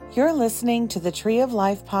You're listening to the Tree of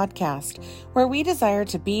Life podcast, where we desire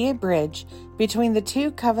to be a bridge between the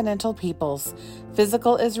two covenantal peoples,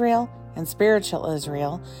 physical Israel and spiritual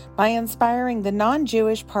Israel, by inspiring the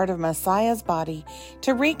non-Jewish part of Messiah's body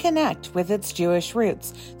to reconnect with its Jewish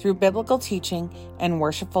roots through biblical teaching and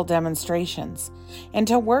worshipful demonstrations, and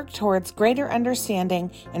to work towards greater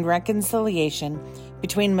understanding and reconciliation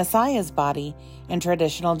between Messiah's body and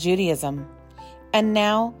traditional Judaism. And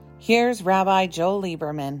now, here's Rabbi Joel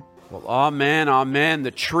Lieberman. Well, amen, amen.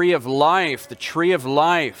 The tree of life, the tree of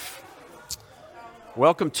life.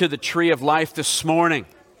 Welcome to the tree of life this morning.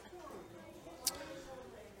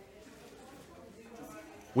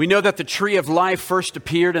 We know that the tree of life first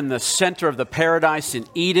appeared in the center of the paradise in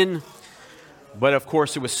Eden, but of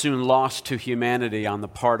course it was soon lost to humanity on the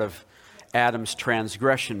part of Adam's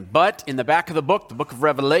transgression. But in the back of the book of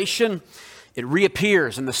Revelation, it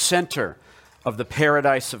reappears in the center of the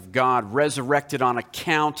paradise of God, resurrected on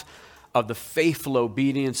account of the faithful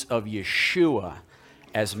obedience of Yeshua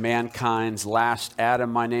as mankind's last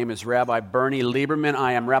Adam. My name is Rabbi Bernie Lieberman.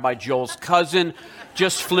 I am Rabbi Joel's cousin.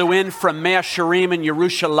 Just flew in from Mea Shearim in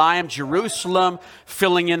Yerushalayim, Jerusalem,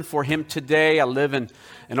 filling in for him today. I live in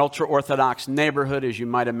an ultra-Orthodox neighborhood, as you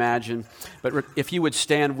might imagine. But if you would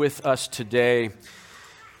stand with us today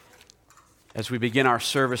as we begin our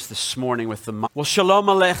service this morning with the... Well, Shalom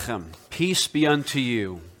Aleichem, peace be unto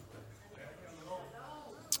you.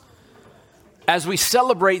 As we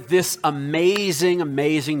celebrate this amazing,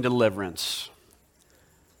 amazing deliverance,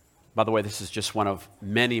 by the way, this is just one of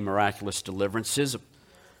many miraculous deliverances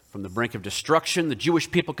from the brink of destruction. The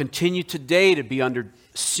Jewish people continue today to be under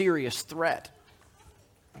serious threat.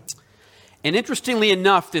 And interestingly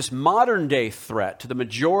enough, this modern day threat to the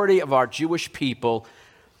majority of our Jewish people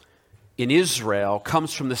in Israel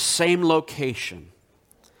comes from the same location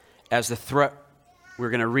as the threat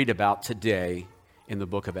we're going to read about today in the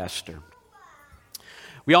book of Esther.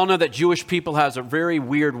 We all know that Jewish people has a very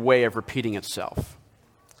weird way of repeating itself.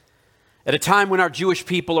 At a time when our Jewish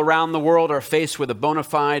people around the world are faced with a bona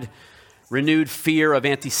fide, renewed fear of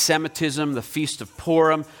anti-Semitism, the Feast of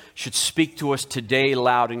Purim should speak to us today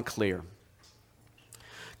loud and clear.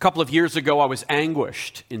 A couple of years ago, I was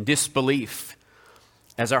anguished in disbelief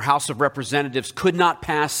as our House of Representatives could not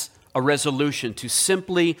pass a resolution to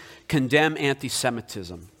simply condemn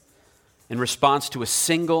anti-Semitism in response to a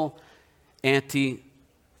single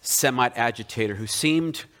anti-Semite agitator who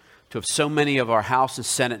seemed to have so many of our House and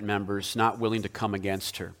Senate members not willing to come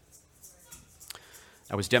against her.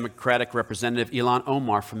 That was Democratic Representative Ilhan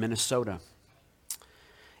Omar from Minnesota.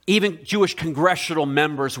 Even Jewish congressional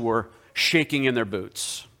members were shaking in their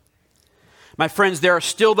boots. My friends, there are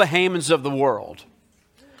still the Hamans of the world.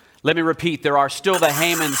 Let me repeat, there are still the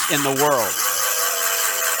Hamans in the world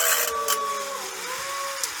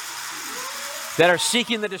that are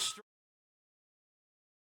seeking the destruction.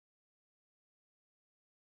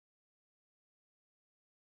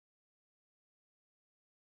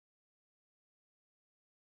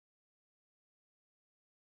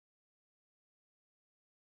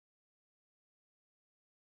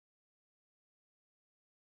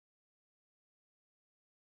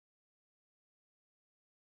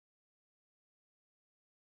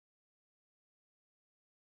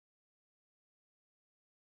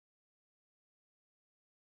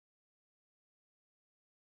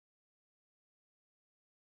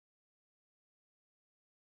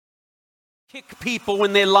 Kick people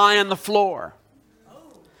when they lie on the floor.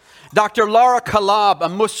 Dr. Laura Kalab, a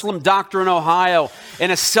Muslim doctor in Ohio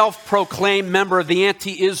and a self-proclaimed member of the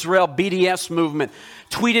anti-Israel BDS movement,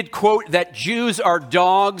 tweeted, quote, that Jews are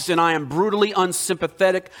dogs and I am brutally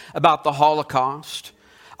unsympathetic about the Holocaust.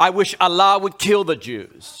 I wish Allah would kill the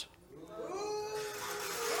Jews.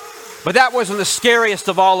 But that wasn't the scariest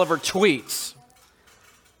of all of her tweets.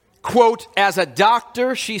 Quote, as a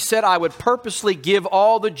doctor, she said, I would purposely give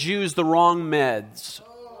all the Jews the wrong meds.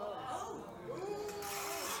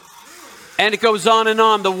 And it goes on and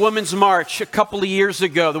on. The Women's March a couple of years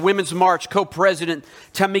ago, the Women's March co-president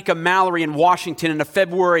Tamika Mallory in Washington in a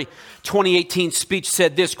February 2018 speech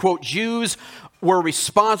said this, quote, Jews were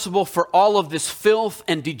responsible for all of this filth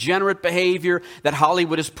and degenerate behavior that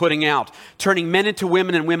Hollywood is putting out, turning men into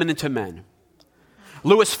women and women into men.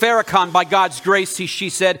 Louis Farrakhan, by God's grace, she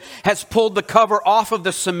said, has pulled the cover off of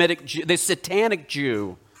the satanic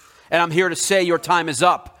Jew. And I'm here to say your time is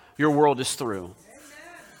up. Your world is through.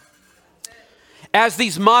 As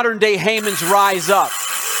these modern day Hamans rise up,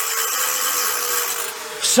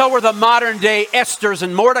 so are the modern day Esthers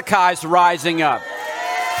and Mordecais rising up.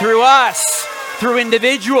 Through us, through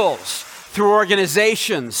individuals, through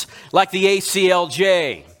organizations like the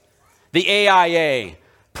ACLJ, the AIA,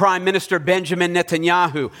 Prime Minister Benjamin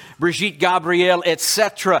Netanyahu, Brigitte Gabriel,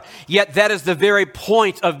 etc. Yet that is the very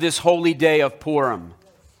point of this holy day of Purim.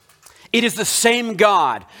 It is the same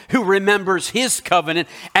God who remembers his covenant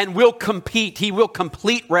and will complete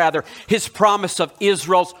his promise of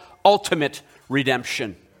Israel's ultimate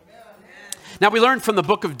redemption. Now we learn from the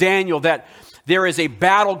book of Daniel that there is a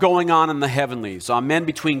battle going on in the heavenlies, men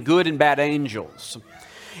between good and bad angels.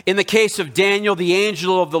 In the case of Daniel, the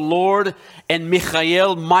angel of the Lord, and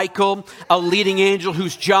Michael, a leading angel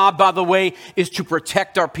whose job, by the way, is to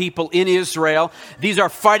protect our people in Israel. These are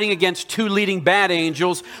fighting against two leading bad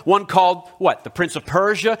angels, one called, the Prince of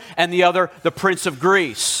Persia, and the other, the Prince of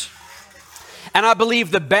Greece. And I believe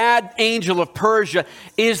the bad angel of Persia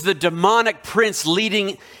is the demonic prince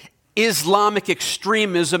leading Islamic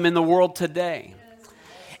extremism in the world today.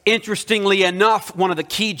 Interestingly enough, one of the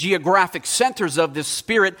key geographic centers of this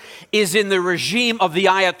spirit is in the regime of the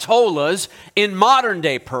Ayatollahs in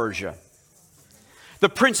modern-day Persia. The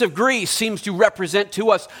Prince of Greece seems to represent to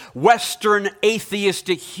us Western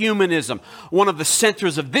atheistic humanism. One of the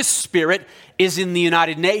centers of this spirit is in the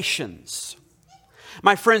United Nations.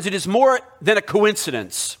 My friends, it is more than a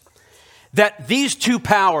coincidence that these two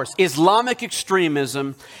powers, Islamic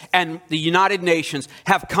extremism and the United Nations,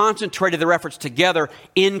 have concentrated their efforts together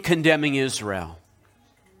in condemning Israel.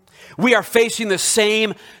 We are facing the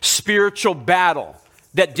same spiritual battle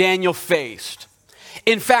that Daniel faced.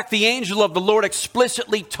 In fact, the angel of the Lord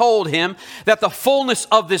explicitly told him that the fullness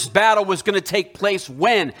of this battle was going to take place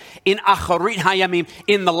when? In Acharit Hayamim,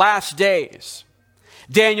 in the last days.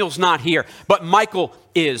 Daniel's not here, but Michael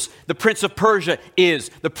is. The Prince of Persia is.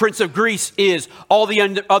 The Prince of Greece is. All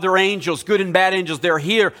the other angels, good and bad angels, they're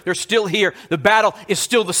here. They're still here. The battle is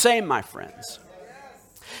still the same, my friends.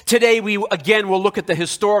 Today, we again will look at the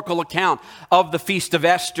historical account of the Feast of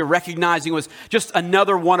Esther, recognizing it was just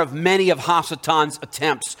another one of many of Hasatan's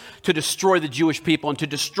attempts to destroy the Jewish people and to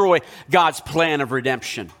destroy God's plan of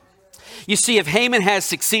redemption. You see, if Haman has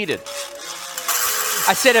succeeded,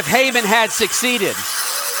 I said if Haman had succeeded,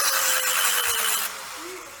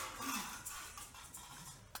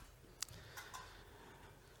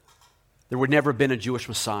 there would never have been a Jewish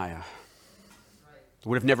Messiah. There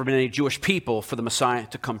would have never been any Jewish people for the Messiah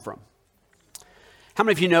to come from. How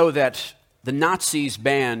many of you know that the Nazis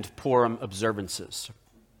banned Purim observances?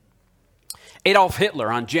 Adolf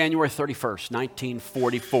Hitler on January 31st,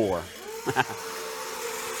 1944.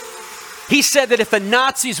 He said that if the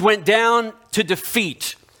Nazis went down to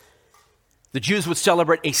defeat, the Jews would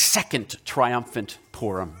celebrate a second triumphant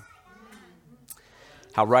Purim.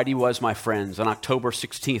 How right he was, my friends. On October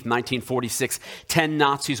 16th, 1946, 10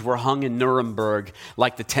 Nazis were hung in Nuremberg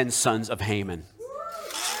like the 10 sons of Haman.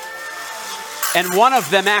 And one of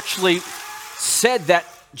them actually said that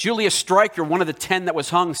Julius Streicher, one of the 10 that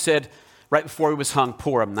was hung, said right before he was hung,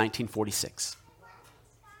 Purim, 1946.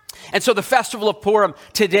 And so the festival of Purim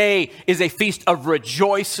today is a feast of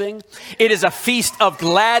rejoicing. It is a feast of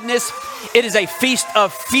gladness. It is a feast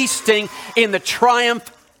of feasting in the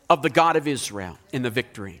triumph of the God of Israel, in the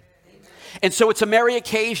victory. And so it's a merry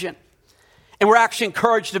occasion. And we're actually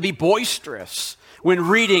encouraged to be boisterous when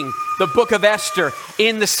reading the book of Esther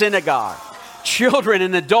in the synagogue. Children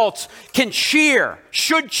and adults can cheer,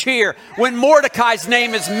 should cheer, when Mordecai's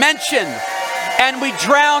name is mentioned. And we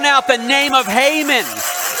drown out the name of Haman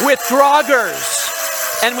with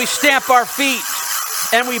groggers. And we stamp our feet.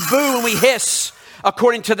 And we boo and we hiss,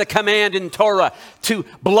 according to the command in Torah, to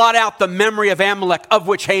blot out the memory of Amalek, of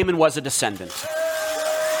which Haman was a descendant.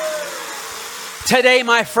 Today,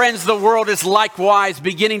 my friends, the world is likewise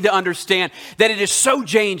beginning to understand that it is so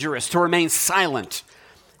dangerous to remain silent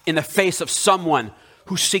in the face of someone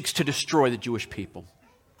who seeks to destroy the Jewish people.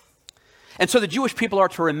 And so the Jewish people are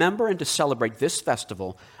to remember and to celebrate this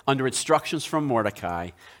festival under instructions from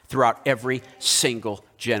Mordecai throughout every single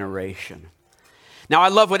generation. Now, I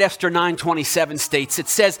love what Esther 9:27 states. It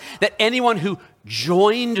says that anyone who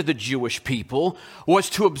joined the Jewish people was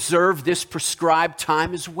to observe this prescribed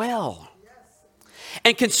time as well.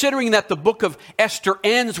 And considering that the book of Esther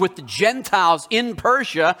ends with the Gentiles in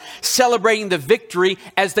Persia celebrating the victory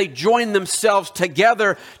as they join themselves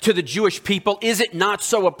together to the Jewish people, is it not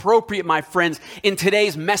so appropriate, my friends, in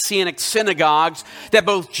today's Messianic synagogues that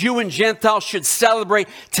both Jew and Gentile should celebrate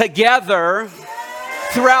together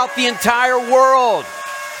throughout the entire world?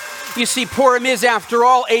 You see, Purim is, after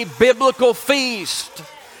all, a biblical feast,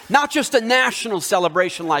 not just a national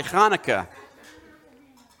celebration like Hanukkah.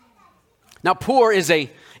 Now, pur is an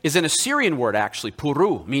Assyrian word, actually,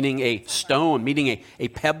 puru, meaning a stone, meaning a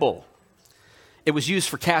pebble. It was used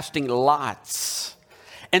for casting lots.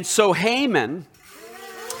 And so Haman,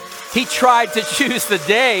 he tried to choose the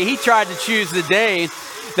day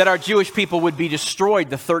that our Jewish people would be destroyed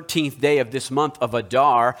the 13th day of this month of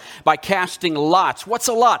Adar by casting lots. What's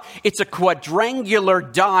a lot? It's a quadrangular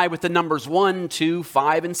die with the numbers 1, 2,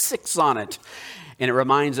 5, and 6 on it. And it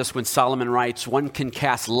reminds us when Solomon writes, one can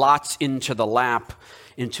cast lots into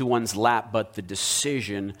one's lap, but the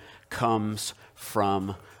decision comes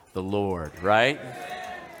from the Lord, right?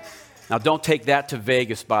 Now, don't take that to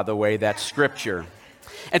Vegas, by the way. That's scripture.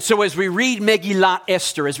 And so as we read Megillat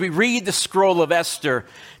Esther, as we read the scroll of Esther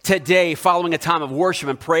today, following a time of worship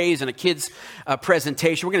and praise and a kid's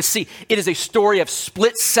presentation, we're going to see it is a story of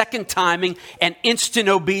split-second timing and instant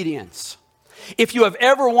obedience. If you have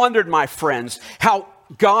ever wondered, my friends, how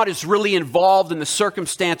God is really involved in the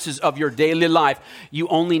circumstances of your daily life, you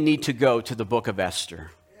only need to go to the book of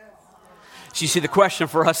Esther. So you see, the question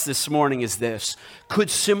for us this morning is this: could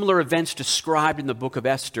similar events described in the book of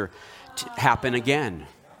Esther happen again?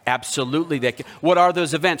 Absolutely. They can. What are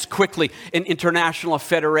those events? Quickly, an international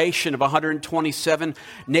federation of 127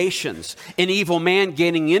 nations. An evil man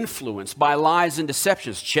gaining influence by lies and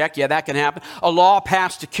deceptions. Check. Yeah, that can happen. A law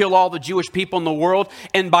passed to kill all the Jewish people in the world,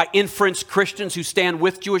 and by inference, Christians who stand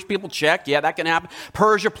with Jewish people. Check. Yeah, that can happen.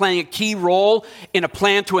 Persia playing a key role in a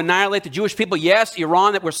plan to annihilate the Jewish people. Yes,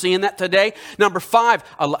 Iran, that we're seeing that today. Number 5,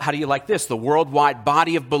 how do you like this? The worldwide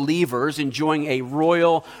body of believers enjoying a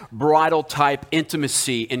royal bridal type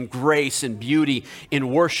intimacy in grace and beauty in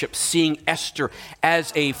worship, seeing Esther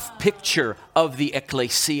as a picture of the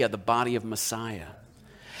ecclesia, the body of Messiah.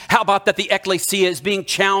 How about that the ecclesia is being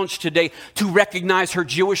challenged today to recognize her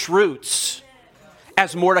Jewish roots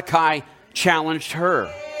as Mordecai challenged her?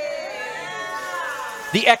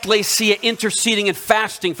 The ecclesia interceding and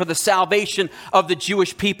fasting for the salvation of the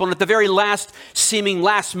Jewish people. And at the very last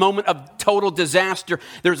moment of total disaster,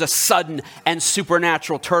 there's a sudden and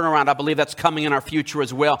supernatural turnaround. I believe that's coming in our future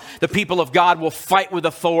as well. The people of God will fight with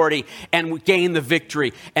authority and gain the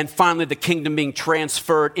victory. And finally, the kingdom being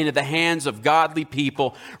transferred into the hands of godly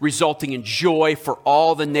people, resulting in joy for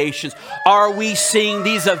all the nations. Are we seeing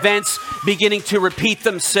these events beginning to repeat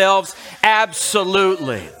themselves?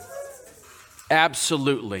 Absolutely.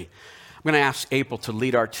 Absolutely. I'm going to ask April to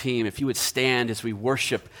lead our team. If you would stand as we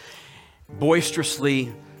worship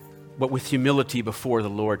boisterously, but with humility before the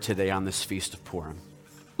Lord today on this feast of Purim.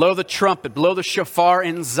 Blow the trumpet, blow the shofar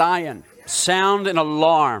in Zion. Sound an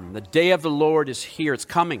alarm. The day of the Lord is here. It's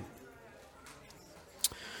coming.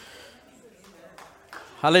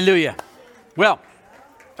 Hallelujah. Well,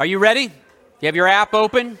 are you ready? You have your app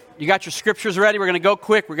open? You got your scriptures ready? We're going to go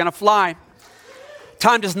quick. We're going to fly.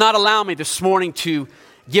 Time does not allow me this morning to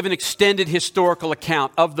give an extended historical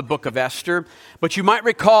account of the book of Esther, but you might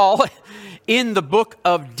recall in the book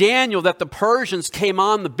of Daniel that the Persians came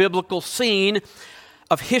on the biblical scene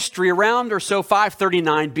of history around or so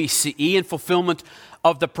 539 BCE in fulfillment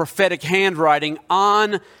of the prophetic handwriting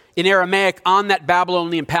in Aramaic on that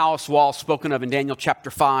Babylonian palace wall spoken of in Daniel chapter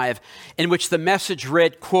 5, in which the message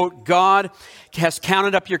read, quote, God has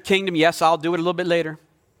counted up your kingdom. Yes, I'll do it a little bit later.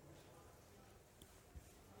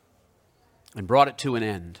 And brought it to an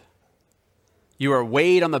end. You are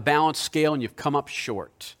weighed on the balance scale and you've come up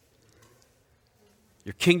short.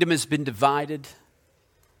 Your kingdom has been divided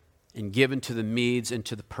and given to the Medes and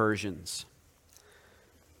to the Persians.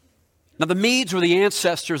 Now, the Medes were the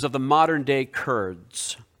ancestors of the modern day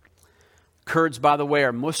Kurds. Kurds, by the way,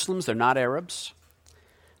 are Muslims. They're not Arabs.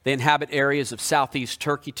 They inhabit areas of southeast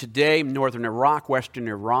Turkey today, northern Iraq, western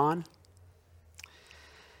Iran.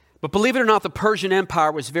 But believe it or not, the Persian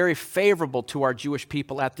Empire was very favorable to our Jewish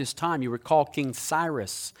people at this time. You recall King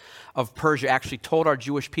Cyrus of Persia actually told our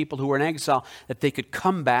Jewish people who were in exile that they could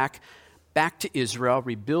come back to Israel,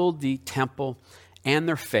 rebuild the temple and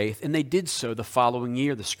their faith, and they did so the following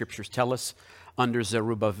year, the scriptures tell us, under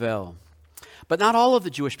Zerubbabel. But not all of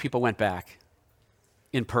the Jewish people went back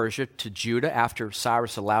in Persia to Judah after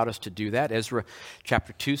Cyrus allowed us to do that. Ezra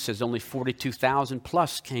chapter 2 says only 42,000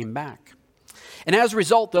 plus came back. And as a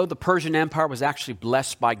result, though, the Persian Empire was actually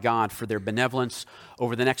blessed by God for their benevolence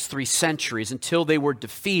over the next 3 centuries until they were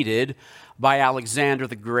defeated by Alexander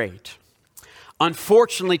the Great.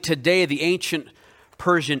 Unfortunately, today, the ancient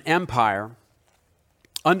Persian Empire,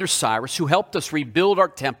 under Cyrus, who helped us rebuild our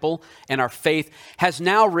temple and our faith, has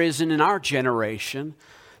now risen in our generation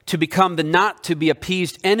to become the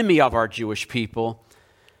not-to-be-appeased enemy of our Jewish people.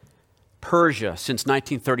 Persia, since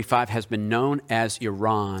 1935, has been known as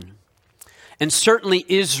Iran. And certainly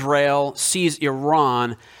Israel sees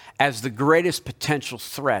Iran as the greatest potential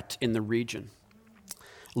threat in the region.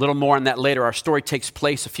 A little more on that later. Our story takes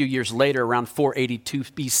place a few years later, around 482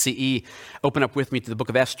 BCE. Open up with me to the book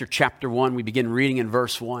of Esther, chapter 1. We begin reading in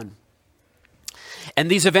verse 1. And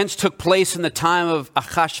these events took place in the time of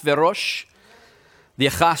Ahasuerus, the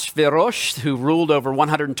Ahasuerus, who ruled over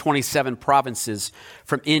 127 provinces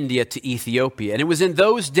from India to Ethiopia. And it was in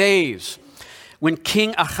those days when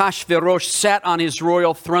King Ahasuerus sat on his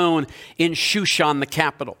royal throne in Shushan, the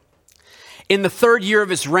capital, in the 3rd year of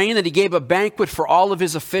his reign, that he gave a banquet for all of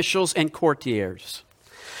his officials and courtiers.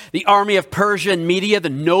 The army of Persia and Media, the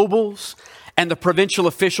nobles, and the provincial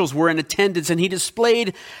officials were in attendance, and he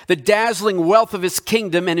displayed the dazzling wealth of his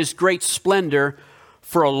kingdom and his great splendor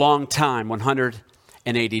for a long time,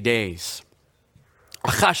 180 days.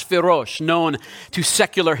 Ahasuerus, known to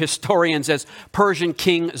secular historians as Persian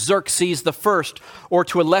King Xerxes I, or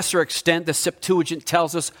to a lesser extent, the Septuagint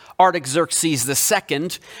tells us Artaxerxes II,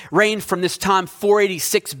 reigned from this time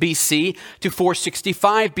 486 BC to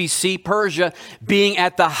 465 BC, Persia being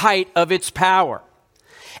at the height of its power.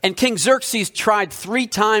 And King Xerxes tried 3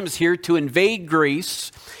 times here to invade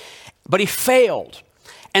Greece, but he failed.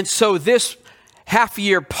 And so this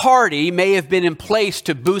half-year party may have been in place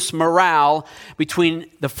to boost morale between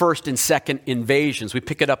the first and second invasions. We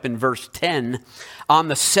pick it up in verse 10. On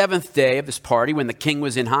the 7th day of this party, when the king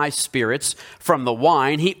was in high spirits from the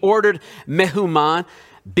wine, he ordered Mehuman,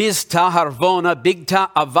 Bizta, Harvona,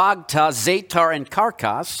 Bigta, Avagta, Zetar, and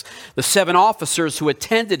Karkas, the 7 officers who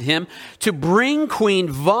attended him, to bring Queen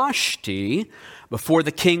Vashti before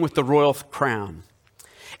the king with the royal crown,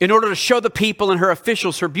 in order to show the people and her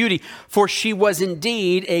officials her beauty, for she was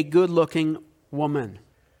indeed a good-looking woman.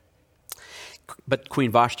 But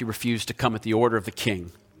Queen Vashti refused to come at the order of the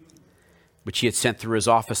king, which he had sent through his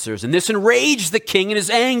officers. And this enraged the king, and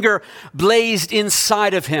his anger blazed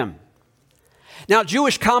inside of him. Now,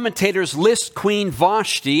 Jewish commentators list Queen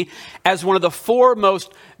Vashti as one of the 4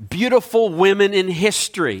 most beautiful women in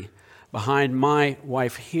history, behind my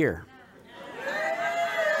wife here.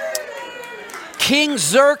 King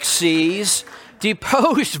Xerxes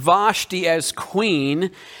deposed Vashti as queen,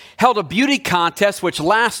 held a beauty contest which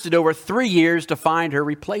lasted over 3 years to find her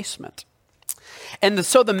replacement. And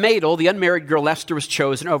so the maidel, the unmarried girl Esther, was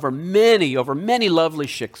chosen over many lovely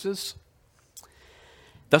shiksas,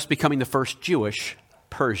 thus becoming the first Jewish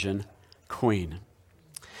Persian queen.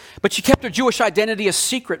 But she kept her Jewish identity a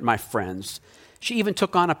secret, my friends. She even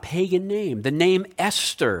took on a pagan name, the name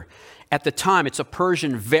Esther. At the time, it's a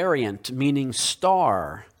Persian variant meaning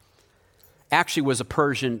star. Actually was a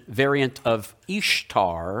Persian variant of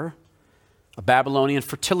Ishtar, a Babylonian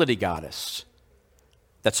fertility goddess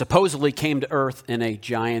that supposedly came to earth in a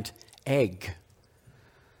giant egg.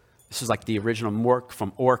 This is like the original Mork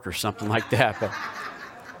from Ork or something like that.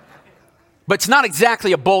 But it's not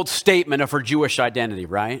exactly a bold statement of her Jewish identity,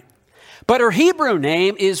 right? But her Hebrew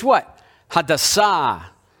name is what? Hadassah,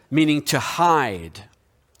 meaning to hide.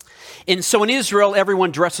 And so in Israel,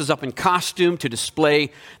 everyone dresses up in costume to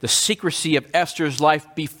display the secrecy of Esther's life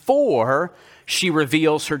before she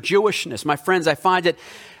reveals her Jewishness. My friends, I find it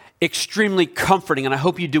extremely comforting, and I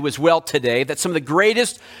hope you do as well today, that some of the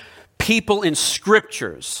greatest people in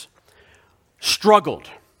scriptures struggled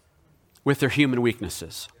with their human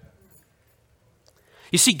weaknesses.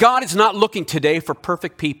 You see, God is not looking today for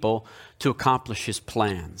perfect people to accomplish his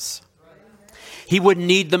plans. He wouldn't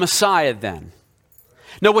need the Messiah then.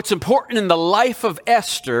 No, what's important in the life of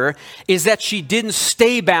Esther is that she didn't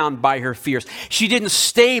stay bound by her fears. She didn't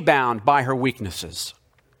stay bound by her weaknesses.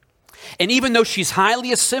 And even though she's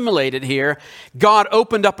highly assimilated here, God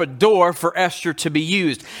opened up a door for Esther to be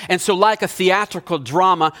used. And so like a theatrical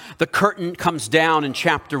drama, the curtain comes down in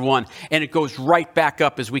chapter 1, and it goes right back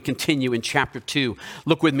up as we continue in chapter 2.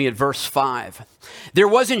 Look with me at verse 5. There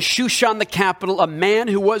was in Shushan the capital a man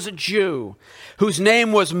who was a Jew, whose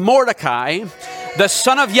name was Mordecai, the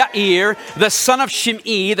son of Yair, the son of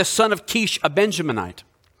Shimei, the son of Kish, a Benjaminite.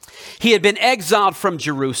 He had been exiled from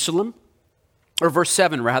Jerusalem, or verse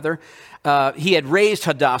 7 rather. He had raised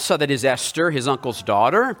Hadassah, that is Esther, his uncle's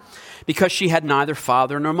daughter, because she had neither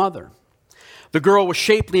father nor mother. The girl was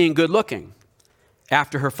shapely and good looking.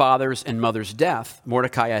 After her father's and mother's death,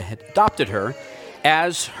 Mordecai had adopted her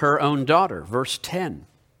as her own daughter. Verse 10.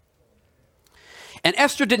 And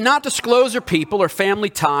Esther did not disclose her people or family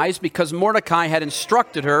ties because Mordecai had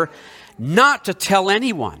instructed her not to tell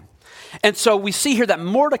anyone. And so we see here that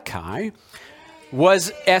Mordecai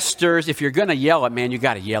was Esther's, if you're going to yell it, man, you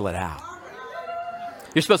got to yell it out.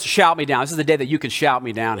 You're supposed to shout me down. This is the day that you can shout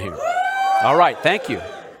me down here. All right, thank you.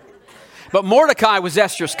 But Mordecai was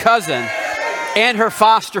Esther's cousin and her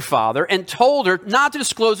foster father, and told her not to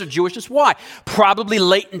disclose her Jewishness. Why? Probably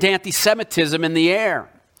latent anti-Semitism in the air.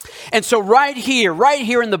 And so right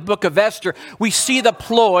here in the book of Esther, we see the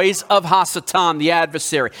ploys of Hasatan, the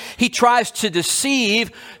adversary. He tries to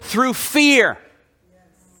deceive through fear,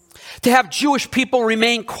 to have Jewish people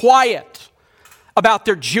remain quiet about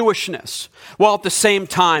their Jewishness, while at the same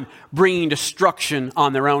time bringing destruction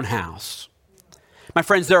on their own house. My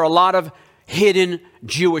friends, there are a lot of hidden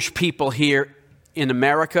Jewish people here in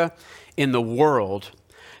America, in the world,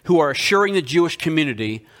 who are assuring the Jewish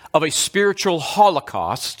community of a spiritual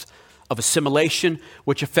holocaust of assimilation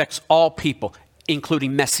which affects all people,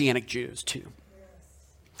 including Messianic Jews too.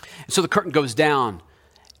 And so the curtain goes down,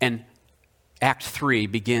 and Act 3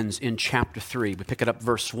 begins in chapter 3. We pick it up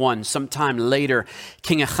verse 1. Sometime later,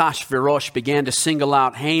 King Ahasuerus began to single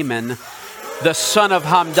out Haman, the son of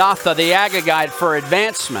Hamdatha, the Agagite, for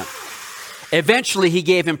advancement. Eventually, he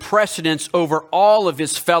gave him precedence over all of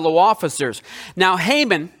his fellow officers. Now,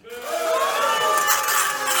 Haman,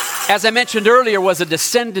 as I mentioned earlier, was a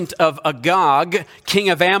descendant of Agag, king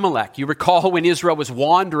of Amalek. You recall when Israel was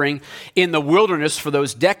wandering in the wilderness for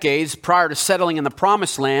those decades prior to settling in the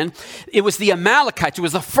Promised Land, it was the Amalekites. It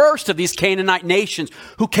was the first of these Canaanite nations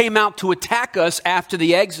who came out to attack us after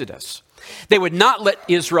the Exodus. They would not let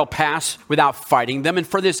Israel pass without fighting them. And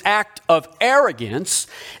for this act of arrogance,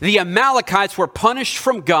 the Amalekites were punished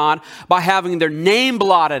from God by having their name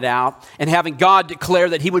blotted out and having God declare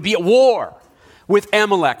that he would be at war with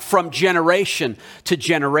Amalek from generation to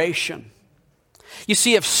generation. You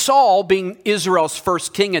see, if Saul, being Israel's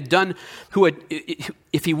first king,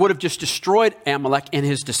 if he would have just destroyed Amalek and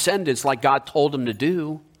his descendants like God told him to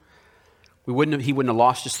do, he wouldn't have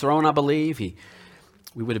lost his throne, I believe.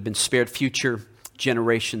 We would have been spared future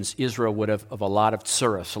generations. Israel would have a lot of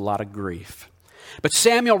tsuris, a lot of grief. But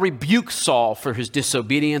Samuel rebuked Saul for his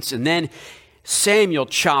disobedience, and then Samuel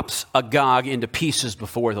chops Agag into pieces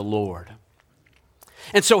before the Lord.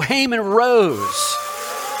 And so Haman rose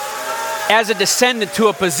as a descendant to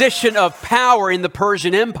a position of power in the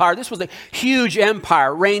Persian Empire. This was a huge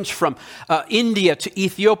empire, ranged from India to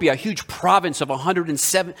Ethiopia, a huge province of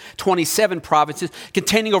 127 provinces,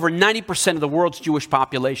 containing over 90% of the world's Jewish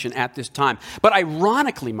population at this time. But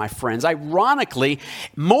ironically, my friends,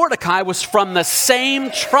 Mordecai was from the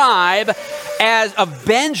same tribe of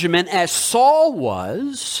Benjamin as Saul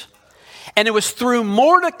was. And it was through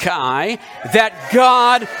Mordecai that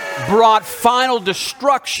God brought final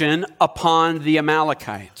destruction upon the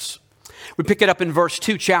Amalekites. We pick it up in verse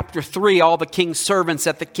 2, chapter 3. All the king's servants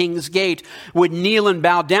at the king's gate would kneel and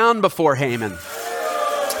bow down before Haman,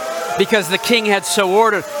 because the king had so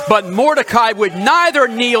ordered. But Mordecai would neither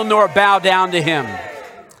kneel nor bow down to him.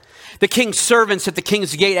 The king's servants at the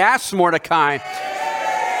king's gate asked Mordecai,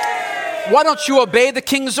 "Why don't you obey the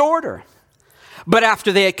king's order?" But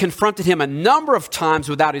after they had confronted him a number of times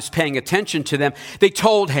without his paying attention to them, they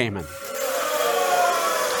told Haman,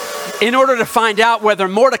 in order to find out whether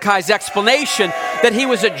Mordecai's explanation that he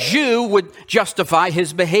was a Jew would justify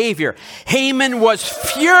his behavior. Haman was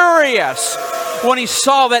furious when he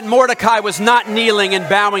saw that Mordecai was not kneeling and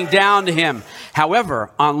bowing down to him. However,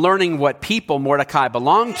 on learning what people Mordecai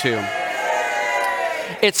belonged to,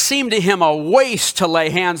 it seemed to him a waste to lay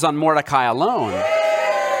hands on Mordecai alone.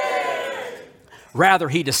 Rather,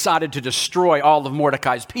 he decided to destroy all of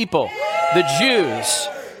Mordecai's people, the Jews,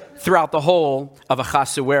 throughout the whole of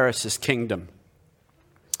Ahasuerus' kingdom.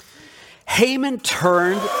 Haman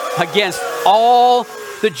turned against all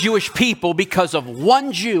the Jewish people because of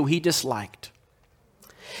one Jew he disliked.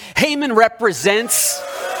 Haman represents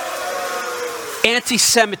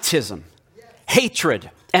anti-Semitism,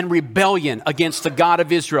 hatred, and rebellion against the God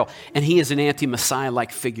of Israel, and he is an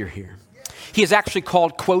anti-Messiah-like figure here. He is actually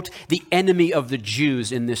called, quote, the enemy of the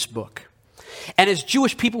Jews in this book. And as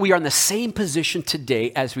Jewish people, we are in the same position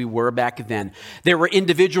today as we were back then. There were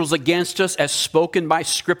individuals against us as spoken by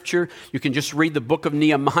Scripture. You can just read the book of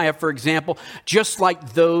Nehemiah, for example, just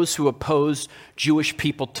like those who oppose Jewish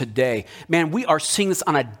people today. Man, we are seeing this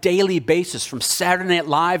on a daily basis, from Saturday Night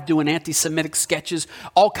Live doing anti-Semitic sketches,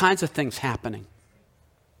 all kinds of things happening.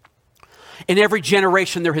 In every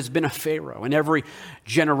generation, there has been a Pharaoh. In every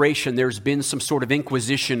generation, there's been some sort of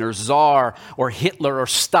Inquisition or Tsar or Hitler or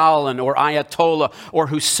Stalin or Ayatollah or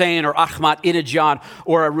Hussein or Ahmadinejad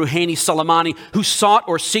or a Rouhani Soleimani who sought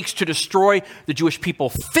or seeks to destroy the Jewish people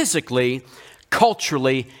physically,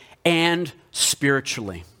 culturally, and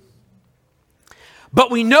spiritually. But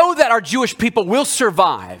we know that our Jewish people will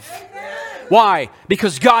survive. Why?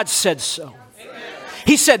 Because God said so.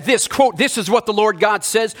 He said this, quote, "This is what the Lord God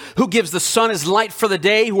says, who gives the sun as light for the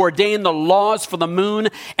day, who ordained the laws for the moon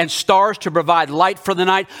and stars to provide light for the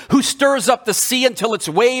night, who stirs up the sea until its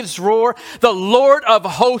waves roar. The Lord of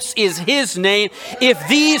hosts is his name. If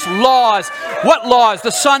these laws," what laws? The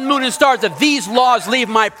sun, moon, and stars. "If these laws leave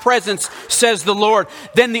my presence, says the Lord,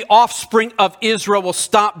 then the offspring of Israel will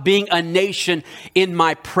stop being a nation in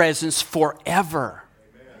my presence forever."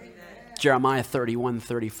 Jeremiah 31,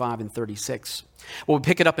 35, and 36. Well, we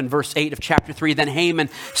pick it up in verse 8 of chapter 3. Then Haman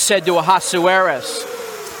said to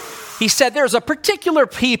Ahasuerus, he said, there's a particular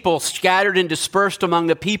people scattered and dispersed among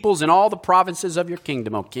the peoples in all the provinces of your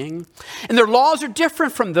kingdom, O king. And their laws are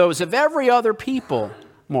different from those of every other people.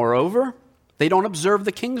 Moreover, they don't observe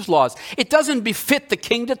the king's laws. It doesn't befit the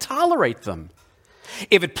king to tolerate them.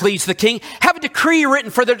 If it please the king, have a decree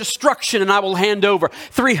written for their destruction, and I will hand over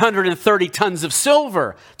 330 tons of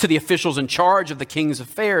silver to the officials in charge of the king's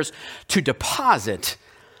affairs to deposit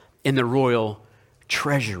in the royal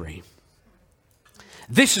treasury.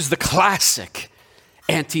 This is the classic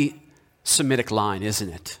anti-Semitic line, isn't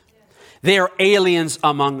it? They are aliens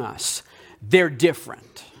among us. They're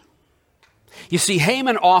different. You see,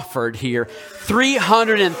 Haman offered here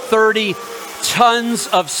 330 tons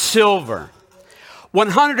of silver,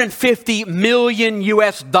 150 million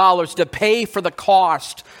US dollars to pay for the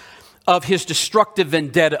cost of his destructive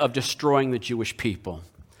vendetta of destroying the Jewish people.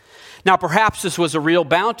 Now, perhaps this was a real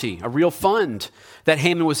bounty, a real fund that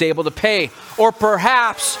Haman was able to pay. Or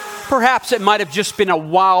perhaps it might have just been a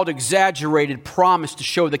wild, exaggerated promise to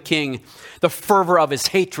show the king the fervor of his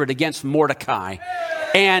hatred against Mordecai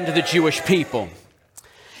and the Jewish people.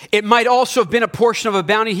 It might also have been a portion of a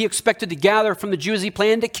bounty he expected to gather from the Jews he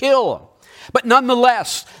planned to kill. But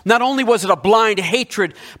nonetheless, not only was it a blind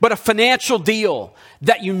hatred, but a financial deal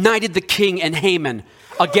that united the king and Haman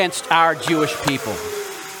against our Jewish people.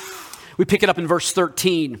 We pick it up in verse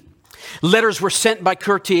 13. Letters were sent by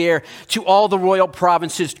courtier to all the royal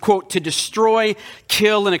provinces, quote, to destroy,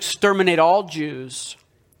 kill, and exterminate all Jews,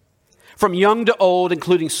 from young to old,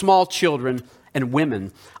 including small children and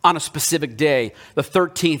women, on a specific day, the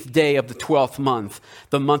 13th day of the 12th month,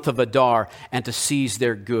 the month of Adar, and to seize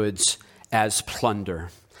their goods as plunder.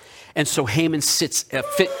 And so Haman sets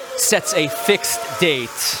a fixed date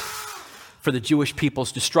for the Jewish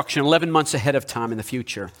people's destruction, 11 months ahead of time in the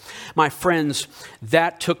future. My friends,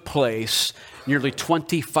 that took place nearly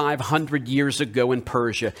 2,500 years ago in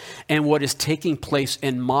Persia, and what is taking place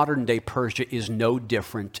in modern-day Persia is no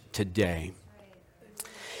different today.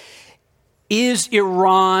 Is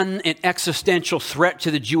Iran an existential threat to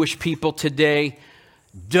the Jewish people today?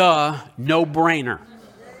 Duh, no-brainer.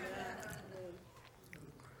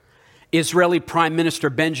 Israeli Prime Minister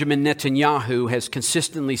Benjamin Netanyahu has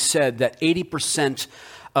consistently said that 80%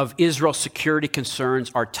 of Israel's security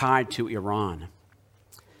concerns are tied to Iran.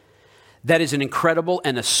 That is an incredible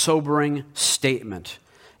and a sobering statement,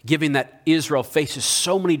 given that Israel faces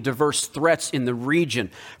so many diverse threats in the region,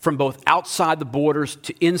 from both outside the borders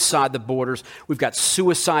to inside the borders. We've got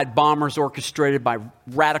suicide bombers orchestrated by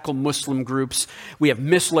radical Muslim groups. We have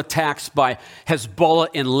missile attacks by Hezbollah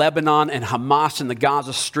in Lebanon and Hamas in the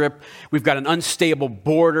Gaza Strip. We've got an unstable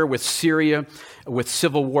border with Syria, with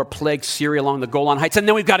civil war-plagued Syria along the Golan Heights. And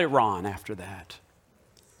then we've got Iran after that.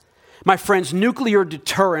 My friends, nuclear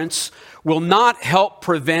deterrence will not help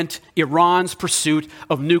prevent Iran's pursuit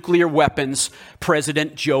of nuclear weapons,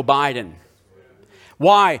 President Joe Biden.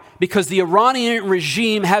 Why? Because the Iranian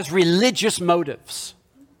regime has religious motives.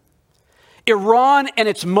 Iran and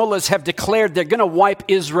its mullahs have declared they're going to wipe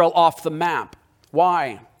Israel off the map.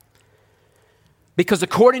 Why? Because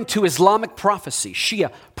according to Islamic prophecy,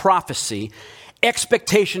 Shia prophecy,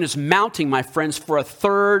 expectation is mounting, my friends, for a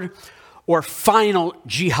third or final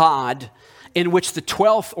jihad in which the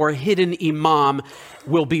 12th or hidden imam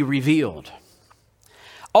will be revealed.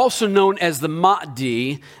 Also known as the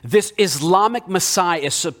Mahdi, this Islamic Messiah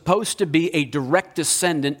is supposed to be a direct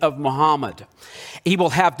descendant of Muhammad. He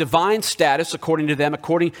will have divine status, according to them,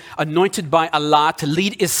 anointed by Allah to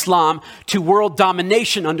lead Islam to world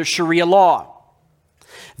domination under Sharia law.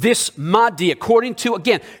 This Mahdi, according to,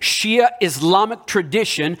 again, Shia Islamic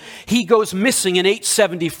tradition, he goes missing in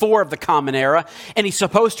 874 of the Common Era, and he's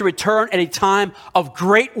supposed to return at a time of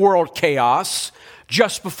great world chaos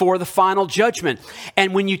just before the final judgment.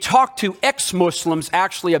 And when you talk to ex-Muslims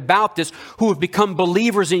actually about this, who have become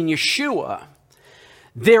believers in Yeshua,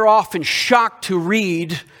 they're often shocked to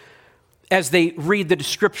read, as they read the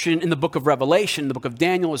description in the book of Revelation, the book of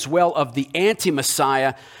Daniel as well, of the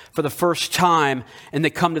anti-Messiah for the first time, and they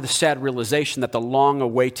come to the sad realization that the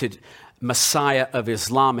long-awaited Messiah of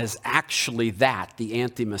Islam is actually that, the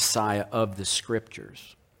anti-Messiah of the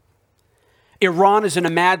Scriptures. Iran is in a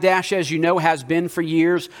mad dash, as you know, has been for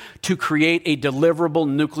years, to create a deliverable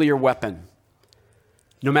nuclear weapon.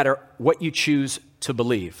 No matter what you choose to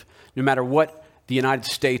believe, no matter what the United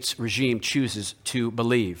States regime chooses to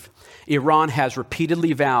believe. Iran has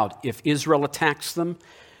repeatedly vowed if Israel attacks them,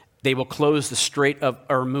 they will close the Strait of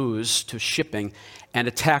Hormuz to shipping and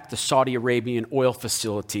attack the Saudi Arabian oil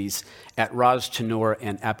facilities at Ras Tanur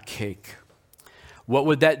and Abqaiq. What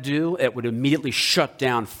would that do? It would immediately shut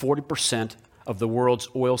down 40% of the world's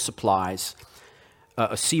oil supplies,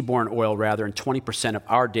 seaborne oil rather, and 20% of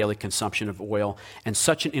our daily consumption of oil. And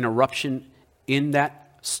such an interruption in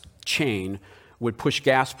that chain would push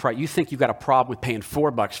gas price. You think you've got a problem with paying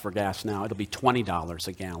 $4 for gas now. It'll be $20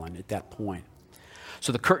 a gallon at that point.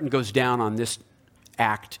 So the curtain goes down on this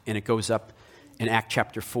act, and it goes up in Act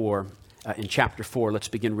chapter 4. In chapter 4, let's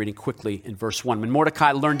begin reading quickly in verse 1. When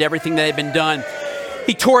Mordecai learned everything that had been done,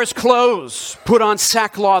 he tore his clothes, put on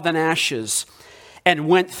sackcloth and ashes, and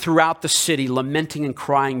went throughout the city, lamenting and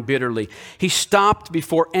crying bitterly. He stopped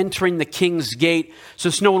before entering the king's gate,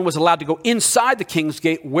 since no one was allowed to go inside the king's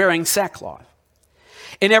gate wearing sackcloth.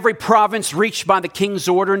 In every province reached by the king's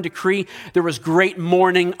order and decree, there was great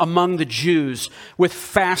mourning among the Jews, with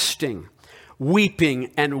fasting,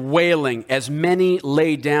 weeping, and wailing, as many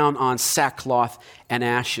lay down on sackcloth and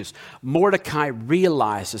ashes. Mordecai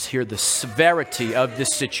realizes here the severity of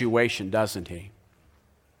this situation, doesn't he?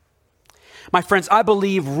 My friends, I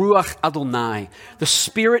believe Ruach Adonai, the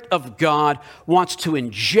Spirit of God, wants to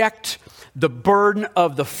inject the burden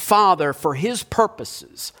of the Father for his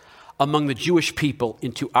purposes among the Jewish people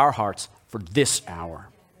into our hearts for this hour.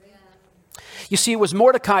 You see, it was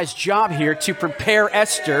Mordecai's job here to prepare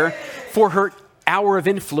Esther for her hour of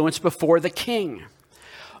influence before the king.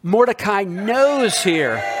 Mordecai knows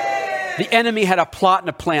here the enemy had a plot and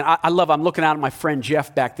a plan. I'm looking out at my friend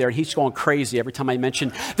Jeff back there, and he's going crazy every time I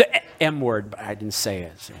mention the M word, but I didn't say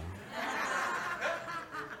it. So.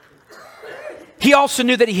 He also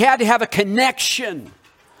knew that he had to have a connection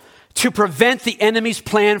to prevent the enemy's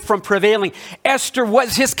plan from prevailing. Esther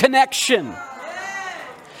was his connection.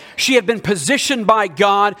 She had been positioned by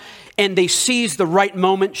God, and they seized the right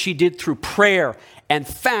moment. She did through prayer and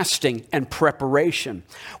fasting and preparation.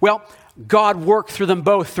 Well, God worked through them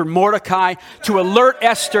both, through Mordecai to alert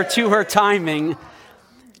Esther to her timing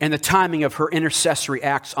and the timing of her intercessory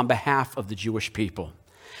acts on behalf of the Jewish people.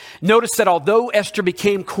 Notice that although Esther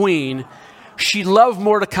became queen, she loved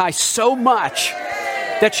Mordecai so much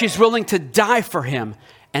that she's willing to die for him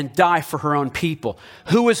and die for her own people.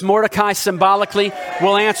 Who is Mordecai symbolically?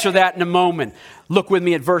 We'll answer that in a moment. Look with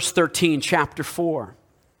me at verse 13, chapter 4.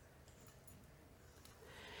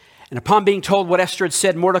 And upon being told what Esther had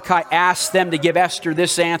said, Mordecai asked them to give Esther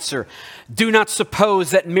this answer: "Do not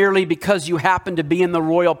suppose that merely because you happen to be in the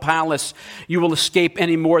royal palace, you will escape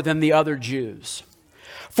any more than the other Jews.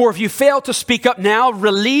 For if you fail to speak up now,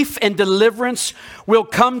 relief and deliverance will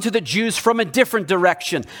come to the Jews from a different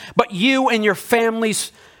direction. But you and your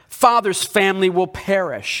father's family will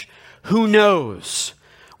perish. Who knows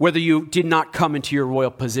whether you did not come into your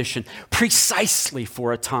royal position precisely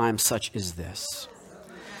for a time such as this?"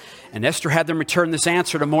 And Esther had them return this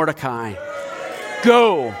answer to Mordecai: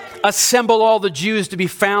 "Go, assemble all the Jews to be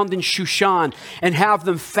found in Shushan, and have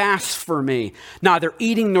them fast for me, neither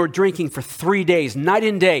eating nor drinking for 3 days, night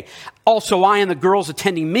and day. Also I and the girls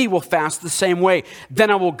attending me will fast the same way. Then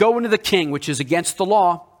I will go into the king, which is against the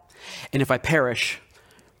law. And if I perish,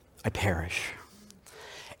 I perish."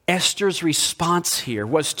 Esther's response here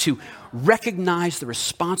was to recognize the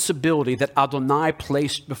responsibility that Adonai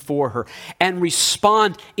placed before her and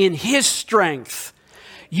respond in his strength,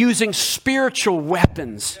 using spiritual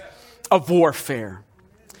weapons of warfare.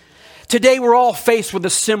 Today we're all faced with a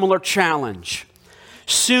similar challenge.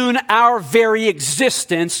 Soon our very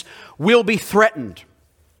existence will be threatened.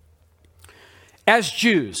 As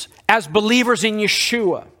Jews, as believers in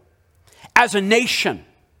Yeshua, as a nation,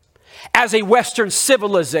 as a Western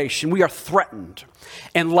civilization, we are threatened.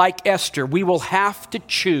 And like Esther, we will have to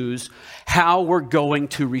choose how we're going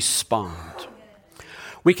to respond.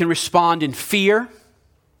 We can respond in fear.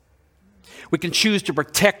 We can choose to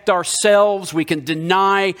protect ourselves. We can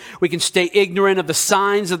deny. We can stay ignorant of the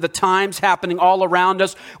signs of the times happening all around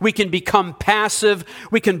us. We can become passive.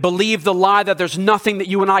 We can believe the lie that there's nothing that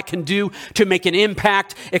you and I can do to make an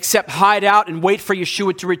impact except hide out and wait for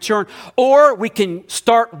Yeshua to return. Or we can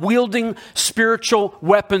start wielding spiritual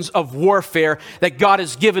weapons of warfare that God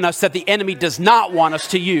has given us that the enemy does not want us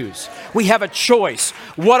to use. We have a choice.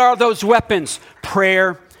 What are those weapons?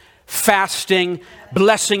 Prayer, fasting,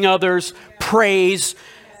 blessing others, praise,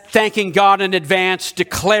 thanking God in advance,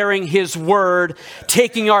 declaring his word,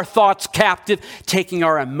 taking our thoughts captive, taking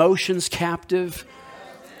our emotions captive,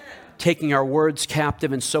 taking our words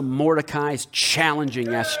captive. And so Mordecai is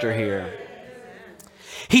challenging Esther here.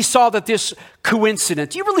 He saw that this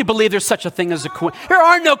coincidence, do you really believe there's such a thing as a coincidence? There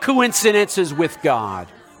are no coincidences with God.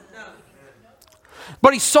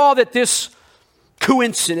 But he saw that this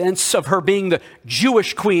coincidence of her being the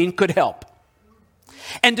Jewish queen could help.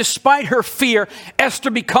 And despite her fear,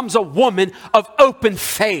 Esther becomes a woman of open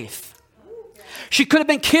faith. She could have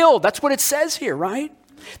been killed. That's what it says here, right?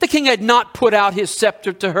 The king had not put out his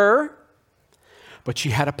scepter to her, but she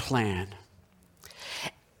had a plan.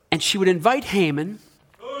 And she would invite Haman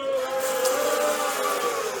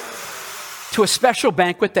to a special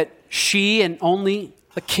banquet that she and only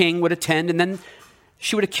the king would attend, and then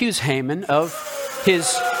she would accuse Haman of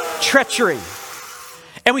his treachery.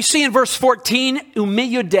 And we see in verse 14,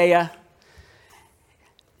 Umiyudea,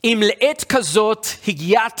 im le'et kazot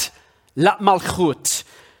higyat la malchut.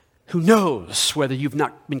 Who knows whether you've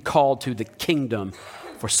not been called to the kingdom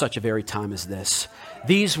for such a very time as this?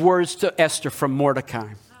 These words to Esther from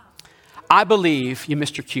Mordecai, I believe, you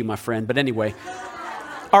missed your cue, my friend, but anyway,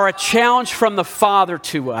 are a challenge from the Father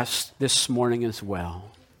to us this morning as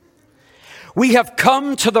well. We have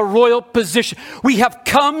come to the royal position. We have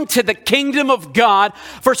come to the kingdom of God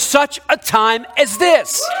for such a time as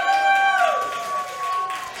this.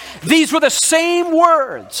 These were the same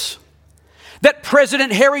words that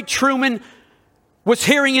President Harry Truman was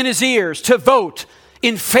hearing in his ears to vote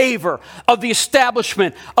in favor of the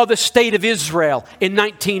establishment of the state of Israel in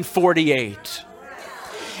 1948.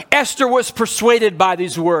 Esther was persuaded by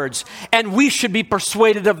these words, and we should be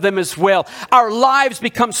persuaded of them as well. Our lives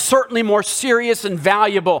become certainly more serious and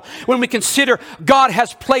valuable when we consider God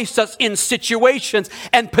has placed us in situations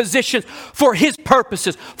and positions for His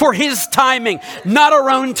purposes, for His timing, not our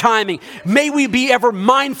own timing. May we be ever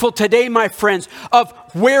mindful today, my friends, of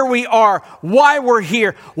where we are, why we're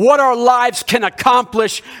here, what our lives can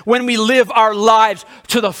accomplish when we live our lives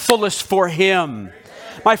to the fullest for Him.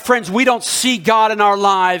 My friends, we don't see God in our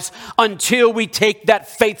lives until we take that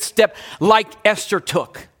faith step like Esther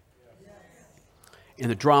took.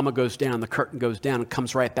 And the drama goes down, the curtain goes down, and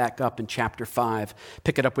comes right back up in chapter 5.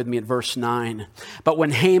 Pick it up with me at verse 9. But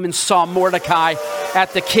when Haman saw Mordecai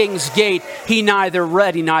at the king's gate, he neither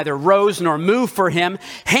rose nor moved for him.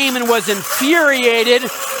 Haman was infuriated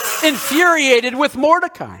with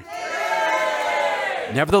Mordecai.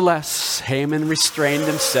 Nevertheless, Haman restrained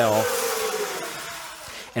himself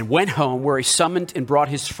and went home, where he summoned and brought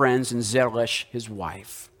his friends and Zeresh, his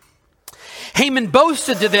wife. Haman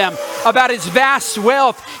boasted to them about his vast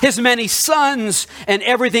wealth, his many sons, and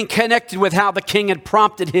everything connected with how the king had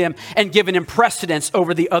prompted him and given him precedence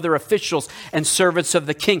over the other officials and servants of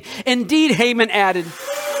the king. Indeed, Haman added,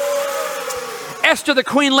 Esther the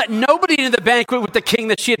queen let nobody into the banquet with the king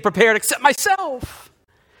that she had prepared except myself.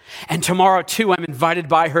 And tomorrow too I'm invited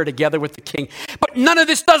by her together with the king. But none of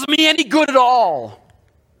this does me any good at all,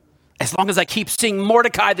 as long as I keep seeing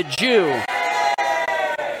Mordecai the Jew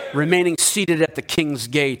remaining seated at the king's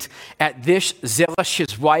gate. At this, Zeresh,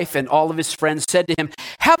 his wife, and all of his friends said to him,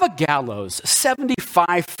 have a gallows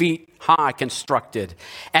 75 feet high constructed,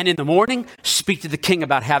 and in the morning speak to the king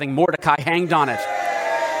about having Mordecai hanged on it.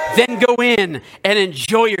 Then go in and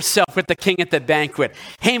enjoy yourself with the king at the banquet.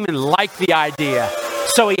 Haman liked the idea,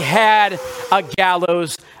 so he had a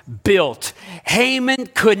gallows built. Haman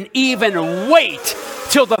couldn't even wait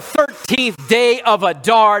till the 13th day of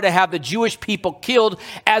Adar to have the Jewish people killed,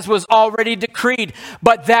 as was already decreed.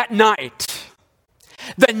 But that night,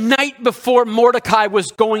 the night before Mordecai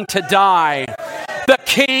was going to die, the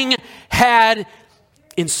king had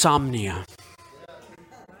insomnia.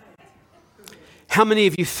 How many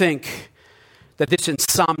of you think that this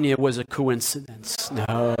insomnia was a coincidence?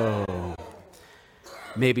 No.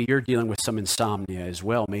 Maybe you're dealing with some insomnia as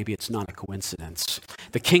well. Maybe it's not a coincidence.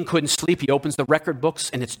 The king couldn't sleep. He opens the record books,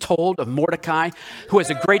 and it's told of Mordecai, who has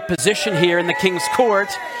a great position here in the king's court.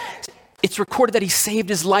 It's recorded that he saved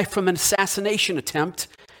his life from an assassination attempt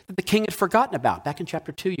that the king had forgotten about. Back in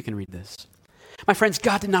chapter 2, you can read this. My friends,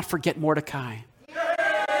 God did not forget Mordecai.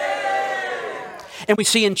 And we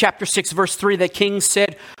see in chapter 6, verse 3, the king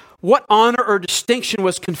said, what honor or distinction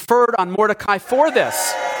was conferred on Mordecai for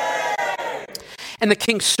this? And the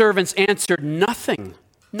king's servants answered, nothing.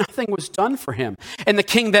 Nothing was done for him. And the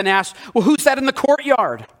king then asked, well, who's that in the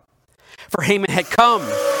courtyard? For Haman had come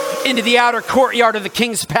into the outer courtyard of the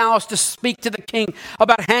king's palace to speak to the king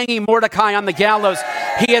about hanging Mordecai on the gallows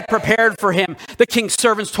he had prepared for him. The king's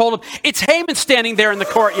servants told him, it's Haman standing there in the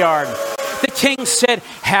courtyard. The king said,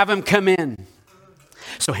 have him come in.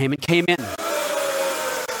 So Haman came in.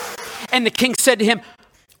 And the king said to him,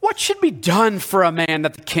 what should be done for a man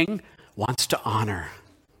that the king wants to honor?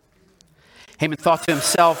 Haman thought to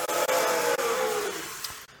himself,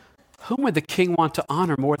 whom would the king want to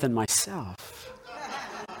honor more than myself?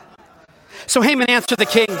 So Haman answered the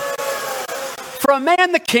king, for for a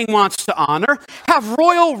man the king wants to honor, have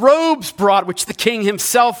royal robes brought, which the king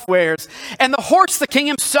himself wears, and the horse the king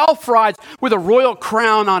himself rides with a royal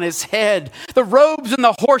crown on his head. The robes and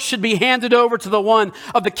the horse should be handed over to the one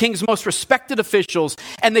of the king's most respected officials,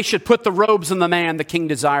 and they should put the robes on the man the king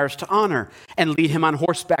desires to honor and lead him on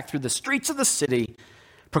horseback through the streets of the city,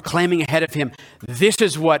 proclaiming ahead of him, this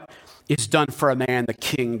is what is done for a man the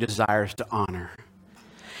king desires to honor.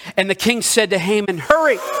 And the king said to Haman,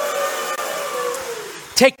 hurry,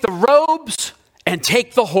 take the robes and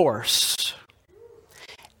take the horse,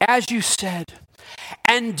 as you said,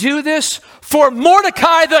 and do this for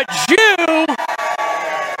Mordecai the Jew,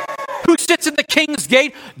 who sits in the king's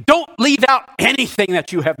gate. Don't leave out anything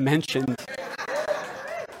that you have mentioned.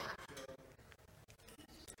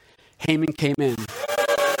 Haman came in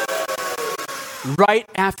right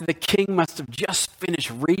after the king must have just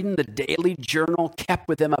finished reading the daily journal kept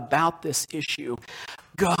with him about this issue.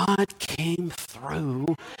 God came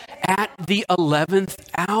through at the 11th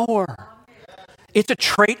hour. It's a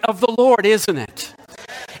trait of the Lord, isn't it?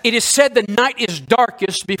 It is said the night is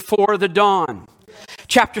darkest before the dawn.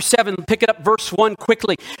 Chapter 7, pick it up, verse 1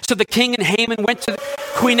 quickly. So the king and Haman went to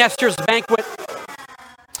Queen Esther's banquet.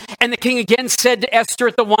 And the king again said to Esther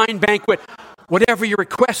at the wine banquet, whatever your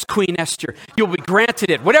request, Queen Esther, you'll be granted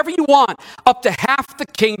it. Whatever you want, up to half the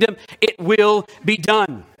kingdom, it will be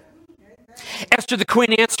done. Esther the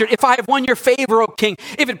queen answered, if I have won your favor, O king,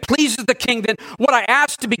 if it pleases the king, then what I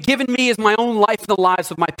ask to be given me is my own life and the lives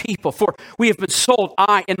of my people. For we have been sold,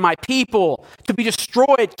 I and my people, to be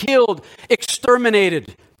destroyed, killed,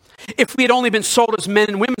 exterminated. If we had only been sold as men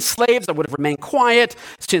and women slaves, I would have remained quiet,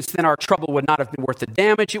 since then our trouble would not have been worth the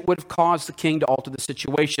damage it would have caused the king to alter the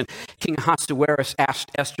situation. King Ahasuerus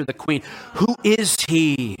asked Esther the queen, who is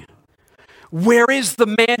he? Where is the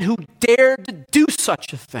man who dared to do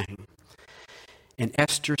such a thing? And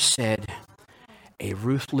Esther said, a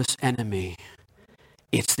ruthless enemy.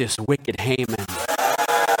 It's this wicked Haman.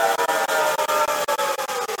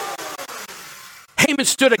 Haman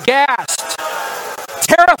stood aghast,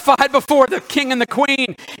 terrified before the king and the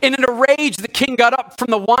queen. And in a rage, the king got up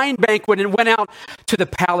from the wine banquet and went out to the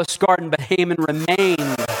palace garden. But Haman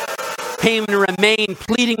remained. Haman remained,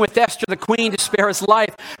 pleading with Esther, the queen, to spare his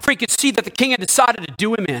life, for he could see that the king had decided to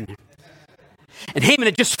do him in. And Haman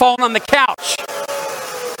had just fallen on the couch.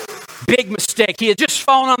 Big mistake. He had just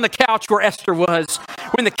fallen on the couch where Esther was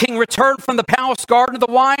when the king returned from the palace garden to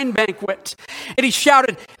the wine banquet. And he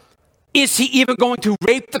shouted, is he even going to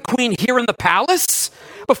rape the queen here in the palace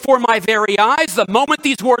before my very eyes? The moment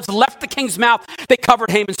these words left the king's mouth, they covered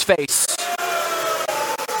Haman's face.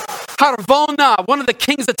 Harvona, one of the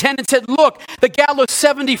king's attendants, said, look, the gallows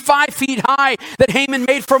 75 feet high that Haman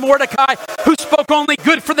made for Mordecai, who spoke only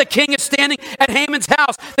good for the king, is standing at Haman's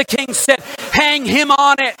house. The king said, hang him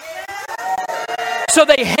on it. So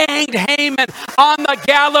they hanged Haman on the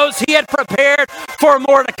gallows he had prepared for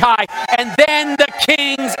Mordecai. And then the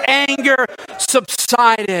king's anger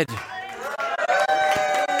subsided.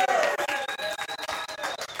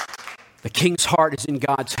 The king's heart is in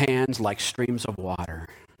God's hands like streams of water.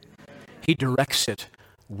 He directs it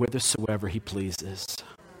whithersoever he pleases.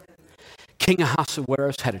 King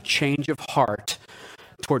Ahasuerus had a change of heart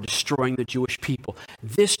toward destroying the Jewish people.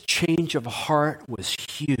 This change of heart was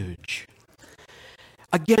huge.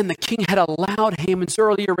 Again, the king had allowed Haman's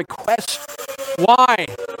earlier request. Why?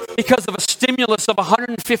 Because of a stimulus of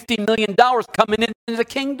 $150 million coming into the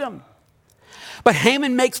kingdom. But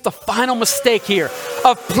Haman makes the final mistake here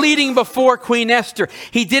of pleading before Queen Esther.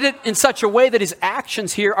 He did it in such a way that his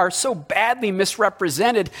actions here are so badly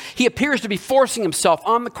misrepresented. He appears to be forcing himself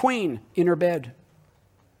on the queen in her bed.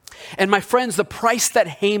 And my friends, the price that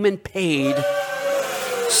Haman paid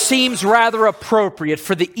seems rather appropriate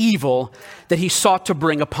for the evil that he sought to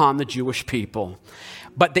bring upon the Jewish people.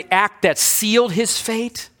 But the act that sealed his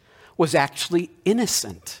fate was actually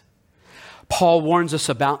innocent. Paul warns us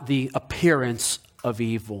about the appearance of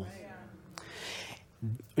evil,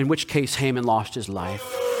 in which case Haman lost his life.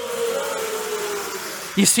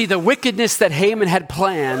 You see, the wickedness that Haman had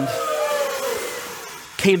planned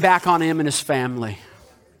came back on him and his family.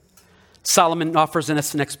 Solomon offers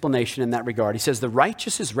us an explanation in that regard. He says, the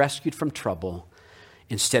righteous is rescued from trouble,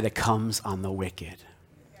 instead it comes on the wicked.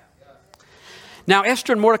 Now,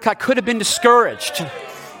 Esther and Mordecai could have been discouraged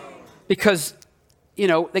because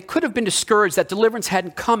they could have been discouraged that deliverance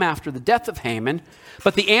hadn't come after the death of Haman,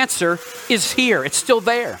 but the answer is here. It's still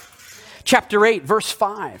there. Chapter 8, verse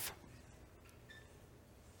 5.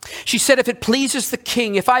 She said, if it pleases the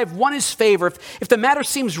king, if I have won his favor, if the matter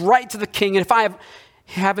seems right to the king, and if I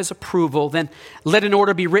have his approval, then let an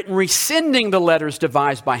order be written rescinding the letters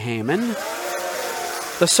devised by Haman.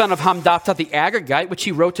 the son of Hamdatha the Agagite, which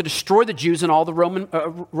he wrote to destroy the Jews in all the Roman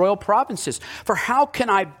royal provinces. For how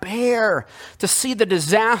can I bear to see the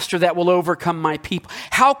disaster that will overcome my people?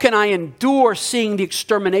 How can I endure seeing the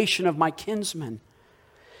extermination of my kinsmen?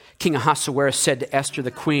 King Ahasuerus said to Esther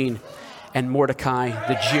the queen and Mordecai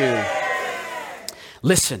the Jew,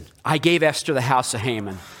 listen, I gave Esther the house of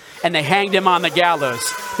Haman, and they hanged him on the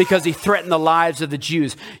gallows because he threatened the lives of the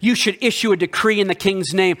Jews. You should issue a decree in the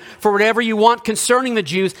king's name for whatever you want concerning the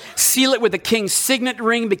Jews. Seal it with the king's signet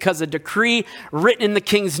ring, because a decree written in the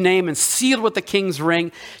king's name and sealed with the king's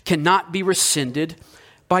ring cannot be rescinded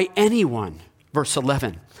by anyone. Verse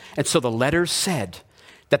 11. And so the letters said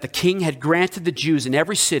that the king had granted the Jews in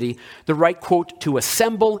every city the right, quote, to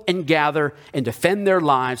assemble and gather and defend their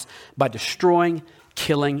lives by destroying,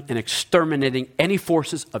 killing, and exterminating any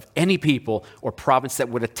forces of any people or province that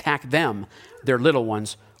would attack them, their little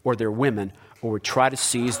ones, or their women, or would try to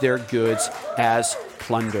seize their goods as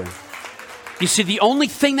plunder. You see, the only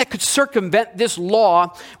thing that could circumvent this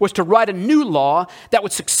law was to write a new law that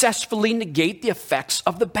would successfully negate the effects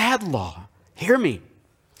of the bad law. Hear me.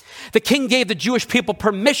 The king gave the Jewish people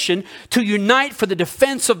permission to unite for the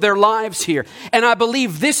defense of their lives here. And I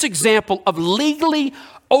believe this example of legally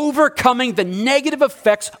overcoming the negative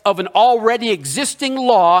effects of an already existing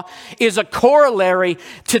law is a corollary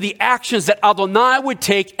to the actions that Adonai would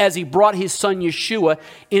take as he brought his son Yeshua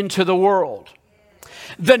into the world.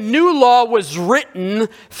 The new law was written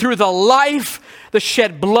through the life, the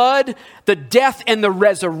shed blood, the death, and the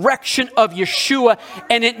resurrection of Yeshua,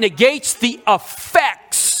 and it negates the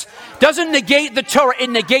effects. Doesn't negate the Torah, it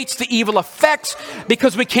negates the evil effects,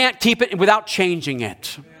 because we can't keep it without changing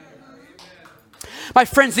it. My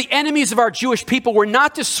friends, the enemies of our Jewish people were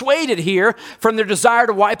not dissuaded here from their desire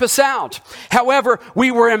to wipe us out. However,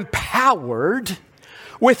 we were empowered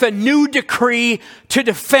with a new decree to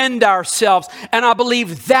defend ourselves. And I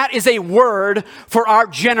believe that is a word for our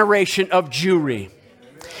generation of Jewry.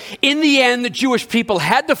 In the end, the Jewish people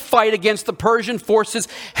had to fight against the Persian forces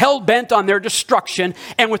hell-bent on their destruction.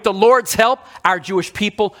 And with the Lord's help, our Jewish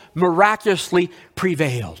people miraculously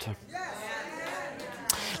prevailed.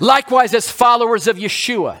 Likewise, as followers of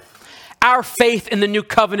Yeshua, our faith in the new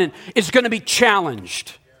covenant is going to be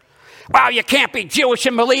challenged. Wow, you can't be Jewish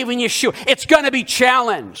and believe in Yeshua. It's going to be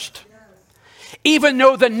challenged. Even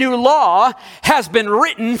though the new law has been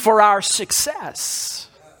written for our success,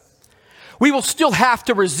 we will still have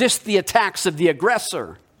to resist the attacks of the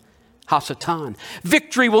aggressor, Hasatan.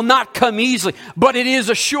 Victory will not come easily, but it is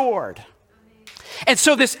assured. And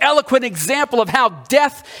so this eloquent example of how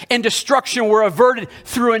death and destruction were averted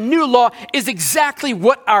through a new law is exactly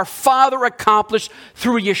what our Father accomplished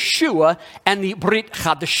through Yeshua and the Brit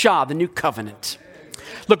Chadashah, the new covenant.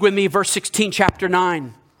 Look with me, verse 16, chapter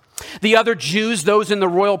 9. The other Jews, those in the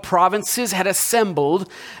royal provinces, had assembled,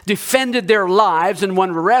 defended their lives, and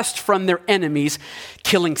won rest from their enemies,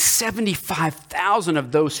 killing 75,000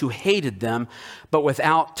 of those who hated them, but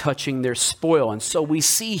without touching their spoil. And so we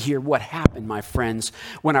see here what happened, my friends,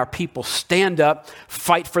 when our people stand up,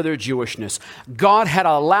 fight for their Jewishness. God had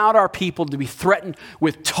allowed our people to be threatened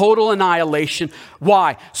with total annihilation.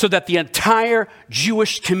 Why? So that the entire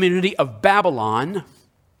Jewish community of Babylon,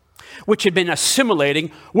 which had been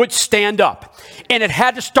assimilating, would stand up. And it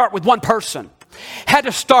had to start with one person. Had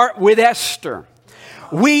to start with Esther.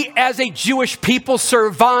 We as a Jewish people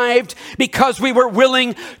survived because we were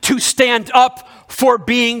willing to stand up for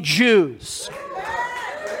being Jews.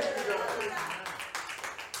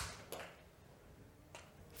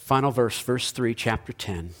 Final verse, verse 3, chapter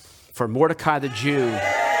 10. For Mordecai the Jew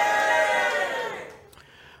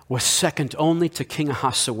was second only to King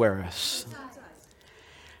Ahasuerus.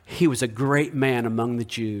 He was a great man among the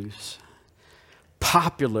Jews,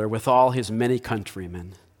 popular with all his many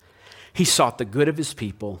countrymen. He sought the good of his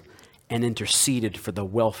people and interceded for the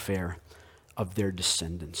welfare of their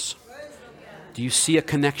descendants. Do you see a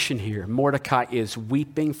connection here? Mordecai is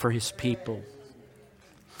weeping for his people.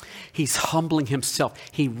 He's humbling himself.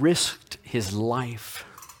 He risked his life.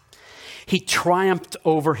 He triumphed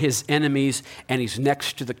over his enemies, and he's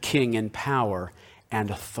next to the king in power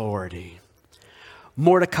and authority.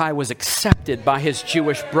 Mordecai was accepted by his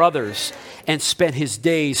Jewish brothers and spent his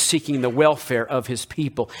days seeking the welfare of his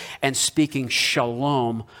people and speaking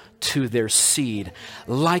shalom to their seed.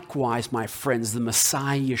 Likewise, my friends, the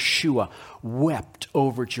Messiah Yeshua wept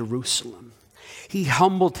over Jerusalem. He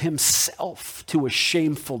humbled himself to a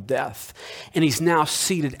shameful death, and he's now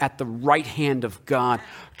seated at the right hand of God,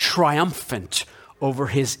 triumphant over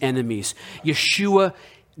his enemies. Yeshua,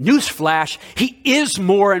 newsflash, he is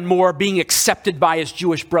more and more being accepted by his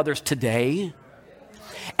Jewish brothers today.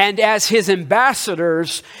 And as his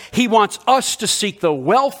ambassadors, he wants us to seek the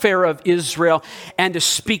welfare of Israel and to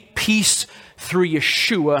speak peace through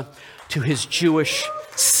Yeshua to his Jewish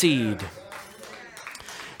seed.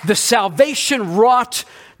 The salvation wrought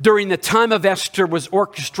during the time of Esther was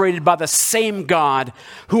orchestrated by the same God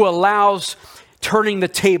who allows turning the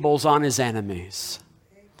tables on his enemies.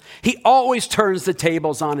 He always turns the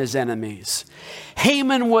tables on his enemies.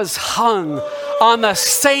 Haman was hung on the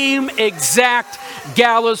same exact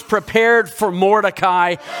gallows prepared for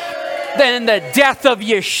Mordecai. Then the death of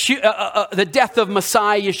the death of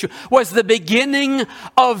Messiah Yeshua was the beginning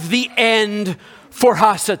of the end for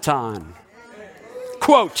Hasatan.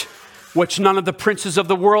 Quote, which none of the princes of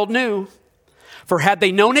the world knew, for had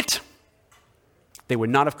they known it, they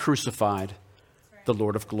would not have crucified the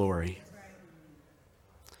Lord of glory.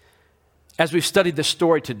 As we've studied this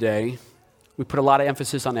story today, we put a lot of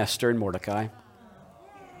emphasis on Esther and Mordecai.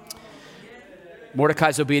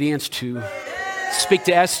 Mordecai's obedience to speak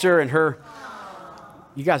to Esther and her,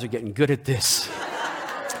 you guys are getting good at this,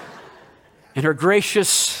 and her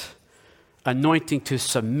gracious anointing to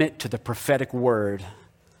submit to the prophetic word,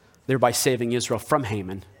 thereby saving Israel from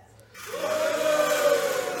Haman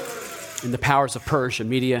and the powers of Persia,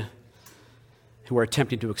 Media, who are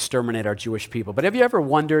attempting to exterminate our Jewish people. But have you ever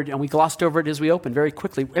wondered, and we glossed over it as we opened very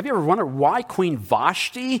quickly, have you ever wondered why Queen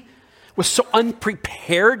Vashti was so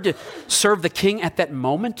unprepared to serve the king at that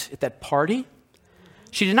moment, at that party?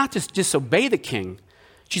 She did not just disobey the king.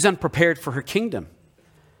 She's unprepared for her kingdom.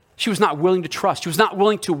 She was not willing to trust. She was not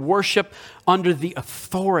willing to worship under the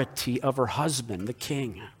authority of her husband, the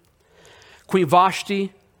king. Queen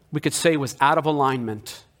Vashti, we could say, was out of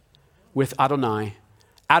alignment with Adonai,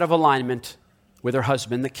 out of alignment with her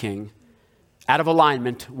husband, the king, out of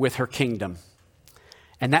alignment with her kingdom.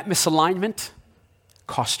 And that misalignment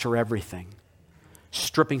cost her everything,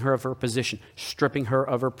 stripping her of her position, stripping her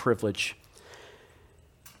of her privilege.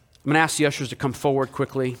 I'm going to ask the ushers to come forward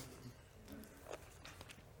quickly.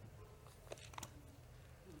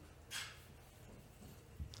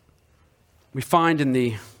 We find in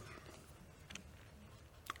the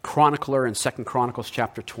chronicler in 2 Chronicles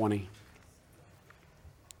chapter 20,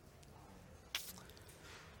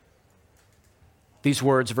 these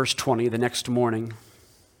words, verse 20, the next morning,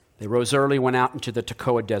 they rose early, went out into the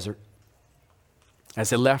Tekoa desert.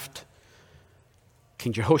 As they left,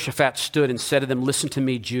 King Jehoshaphat stood and said to them, listen to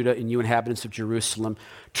me, Judah, and you inhabitants of Jerusalem.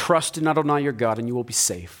 Trust in Adonai your God, and you will be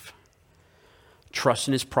safe. Trust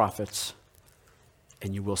in his prophets,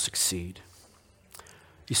 and you will succeed.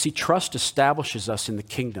 You see, trust establishes us in the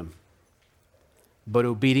kingdom, but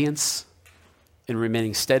obedience and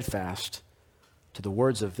remaining steadfast to the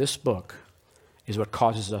words of this book is what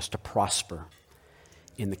causes us to prosper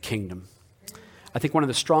in the kingdom. I think one of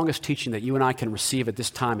the strongest teaching that you and I can receive at this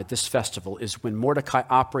time, at this festival, is when Mordecai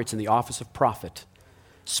operates in the office of prophet,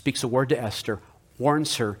 speaks a word to Esther,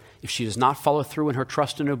 warns her if she does not follow through in her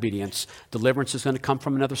trust and obedience, deliverance is going to come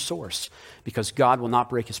from another source, because God will not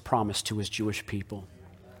break his promise to his Jewish people.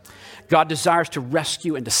 God desires to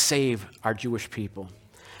rescue and to save our Jewish people,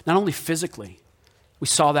 not only physically. We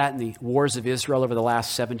saw that in the wars of Israel over the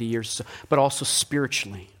last 70 years, but also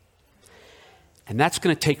spiritually. And that's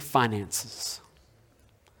going to take finances.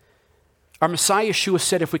 Our Messiah Yeshua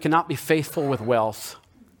said, if we cannot be faithful with wealth,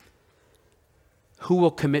 who will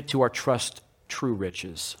commit to our trust true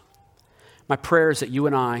riches? My prayer is that you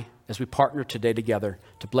and I, as we partner today together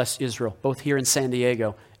to bless Israel, both here in San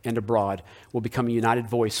Diego and abroad, will become a united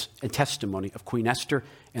voice and testimony of Queen Esther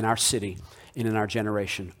in our city and in our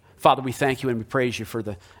generation. Father, we thank you and we praise you for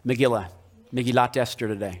the Megillat Esther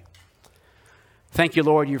today. Thank you,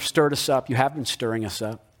 Lord, you've stirred us up. You have been stirring us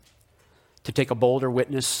up to take a bolder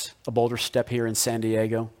witness, a bolder step here in San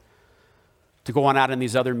Diego, to go on out in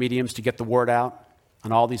these other mediums to get the word out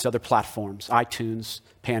on all these other platforms, iTunes,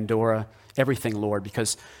 Pandora, everything, Lord,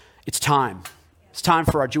 because it's time. It's time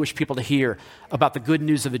for our Jewish people to hear about the good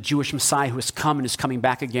news of the Jewish Messiah who has come and is coming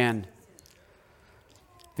back again.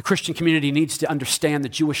 The Christian community needs to understand the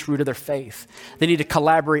Jewish root of their faith. They need to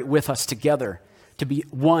collaborate with us together to be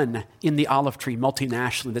one in the olive tree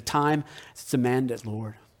multinationally. The time is demanded,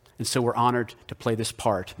 Lord. And so we're honored to play this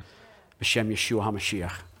part. B'Shem Yeshua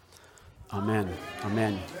HaMashiach. Amen.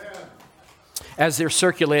 Amen. As they're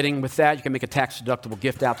circulating with that, you can make a tax-deductible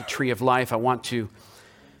gift out to Tree of Life. I want to,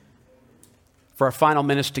 for our final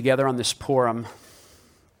minutes together on this Purim,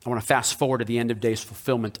 I want to fast forward to the end of days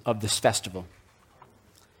fulfillment of this festival.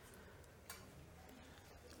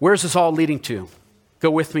 Where's this all leading to? Go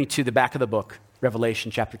with me to the back of the book, Revelation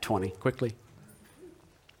chapter 20, quickly.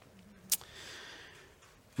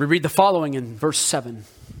 We read the following in verse 7.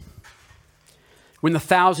 When the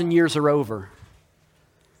 1,000 years are over,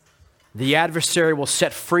 the adversary will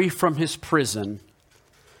set free from his prison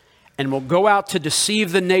and will go out to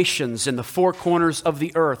deceive the nations in the four corners of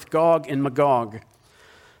the earth, Gog and Magog,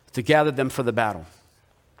 to gather them for the battle.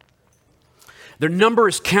 Their number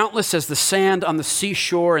is countless as the sand on the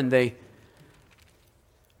seashore, and they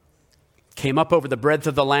came up over the breadth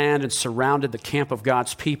of the land and surrounded the camp of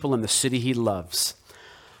God's people and the city he loves.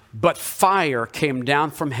 But fire came down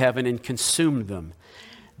from heaven and consumed them.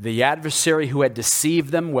 The adversary who had deceived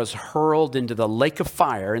them was hurled into the lake of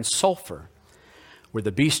fire and sulfur, where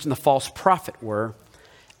the beast and the false prophet were,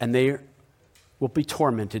 and they will be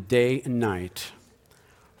tormented day and night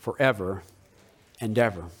forever and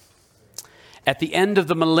ever. At the end of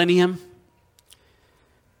the millennium,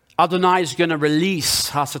 Adonai is going to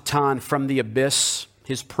release Hasatan from the abyss,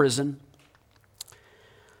 his prison,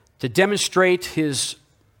 to demonstrate his,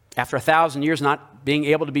 after 1,000 years, not being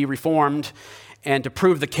able to be reformed, and to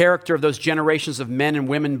prove the character of those generations of men and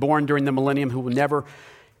women born during the millennium who never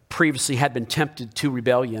previously had been tempted to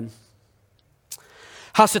rebellion.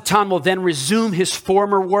 Hasatan will then resume his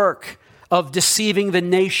former work of deceiving the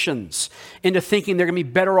nations into thinking they're going to be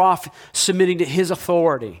better off submitting to his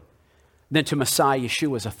authority than to Messiah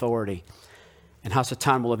Yeshua's authority. And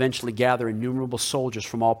Hasatan will eventually gather innumerable soldiers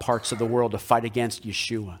from all parts of the world to fight against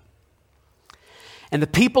Yeshua. And the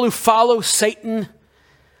people who follow Satan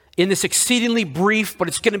in this exceedingly brief, but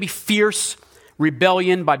it's going to be fierce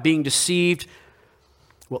rebellion by being deceived,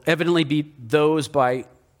 will evidently be those by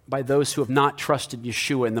those who have not trusted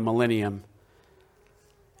Yeshua in the millennium.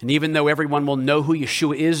 And even though everyone will know who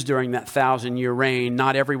Yeshua is during that 1,000-year reign,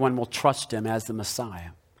 not everyone will trust him as the Messiah.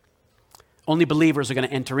 Only believers are going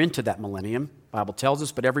to enter into that millennium, the Bible tells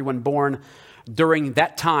us, but everyone born during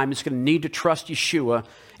that time is going to need to trust Yeshua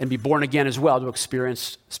and be born again as well to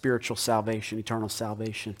experience spiritual salvation, eternal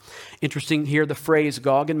salvation. Interesting here, the phrase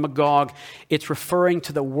Gog and Magog, it's referring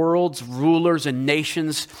to the world's rulers and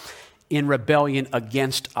nations in rebellion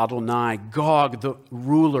against Adonai. Gog, the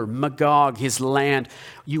ruler, Magog, his land.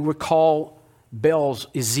 You recall Bel's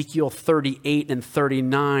Ezekiel 38 and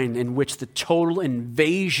 39, in which the total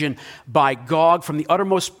invasion by Gog from the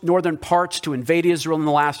uttermost northern parts to invade Israel in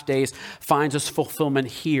the last days finds its fulfillment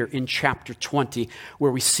here in chapter 20,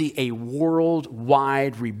 where we see a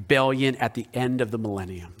worldwide rebellion at the end of the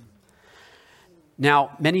millennium.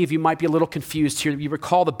 Now, many of you might be a little confused here. You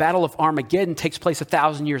recall the Battle of Armageddon takes place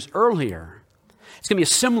 1,000 years earlier. It's going to be a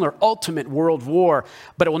similar ultimate world war,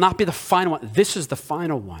 but it will not be the final one. This is the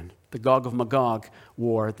final one. The Gog of Magog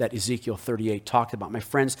war that Ezekiel 38 talked about. My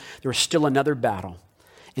friends, there is still another battle,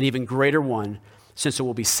 an even greater one, since it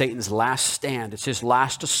will be Satan's last stand. It's his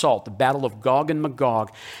last assault, the battle of Gog and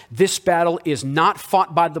Magog. This battle is not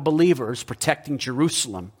fought by the believers protecting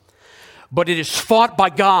Jerusalem, but it is fought by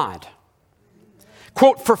God.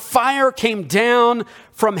 Quote, for fire came down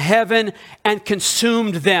from heaven and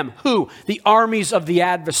consumed them. Who? The armies of the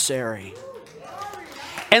adversary.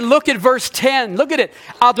 And look at verse 10. Look at it.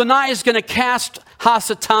 Adonai is going to cast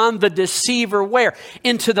Hasatan, the deceiver, where?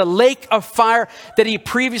 Into the lake of fire that he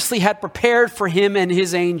previously had prepared for him and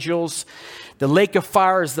his angels. The lake of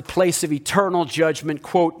fire is the place of eternal judgment,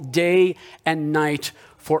 quote, day and night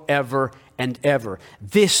forever and ever.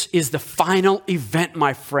 This is the final event,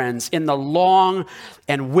 my friends, in the long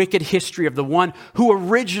and wicked history of the one who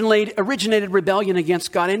originated rebellion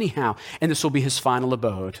against God anyhow. And this will be his final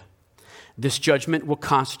abode. This judgment will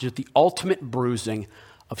constitute the ultimate bruising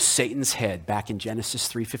of Satan's head back in Genesis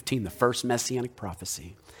 3:15, the first messianic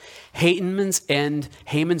prophecy. Haman's end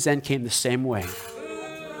came the same way.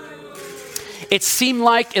 It seemed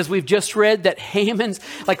like, as we've just read, that Haman's,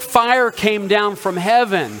 like fire came down from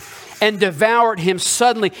heaven and devoured him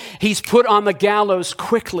suddenly. He's put on the gallows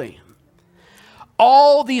quickly.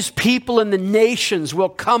 All these people in the nations will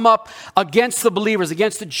come up against the believers,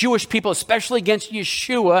 against the Jewish people, especially against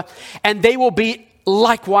Yeshua, and they will be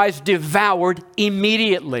likewise devoured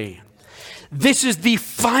immediately. This is the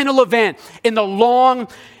final event in the long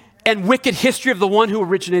and wicked history of the one who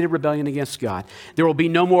originated rebellion against God. There will be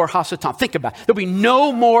no more Hasatan. Think about it. There will be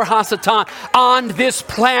no more Hasatan on this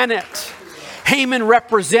planet. Haman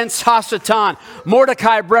represents Hasatan.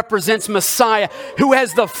 Mordecai represents Messiah, who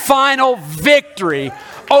has the final victory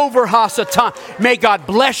over Hasatan. May God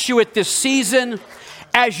bless you at this season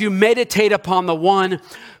as you meditate upon the one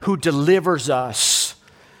who delivers us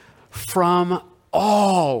from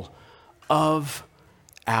all of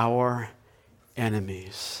our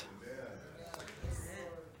enemies.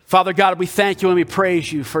 Father God, we thank you and we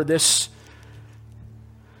praise you for this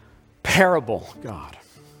parable, God.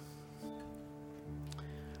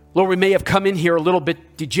 Lord, we may have come in here a little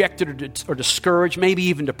bit dejected or discouraged, maybe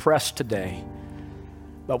even depressed today,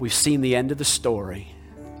 but we've seen the end of the story.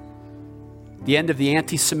 the end of the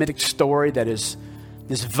anti-Semitic story, that is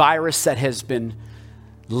this virus that has been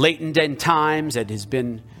latent in times, that has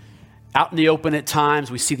been out in the open at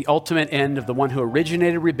times. We see the ultimate end of the one who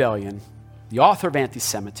originated rebellion, the author of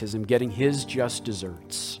anti-Semitism, getting his just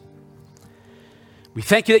deserts. We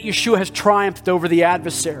thank you that Yeshua has triumphed over the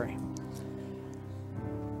adversary.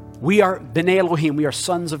 We are B'nai Elohim, we are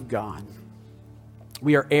sons of God.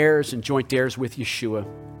 We are heirs and joint heirs with Yeshua,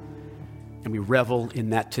 and we revel in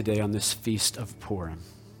that today on this feast of Purim.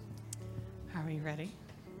 Are we ready?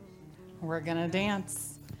 We're going to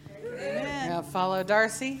dance. Amen. We're going to follow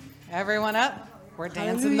Darcy. Everyone up. We're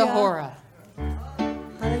dancing the hora.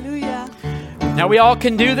 Hallelujah. Now we all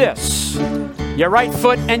can do this. Your right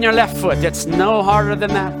foot and your left foot. It's no harder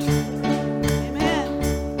than that.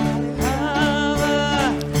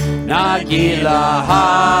 Nagila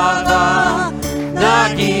Hava,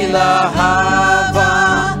 Nagila Hava,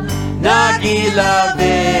 Nagila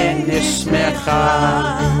V'Nishmecha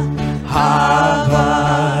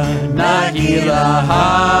Hava, Nagila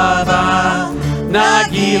Hava,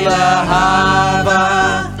 Nagila Hava,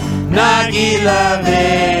 Nagila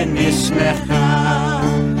V'Nishmecha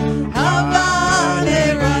Hava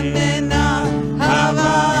Neranena,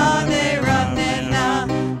 Hava Neranena,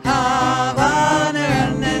 Hava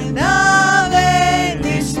Neranena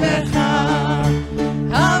V'Nishmecha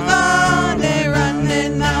Hava Neranena, Hava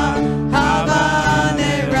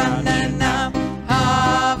Neranena,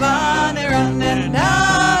 Hava Neranena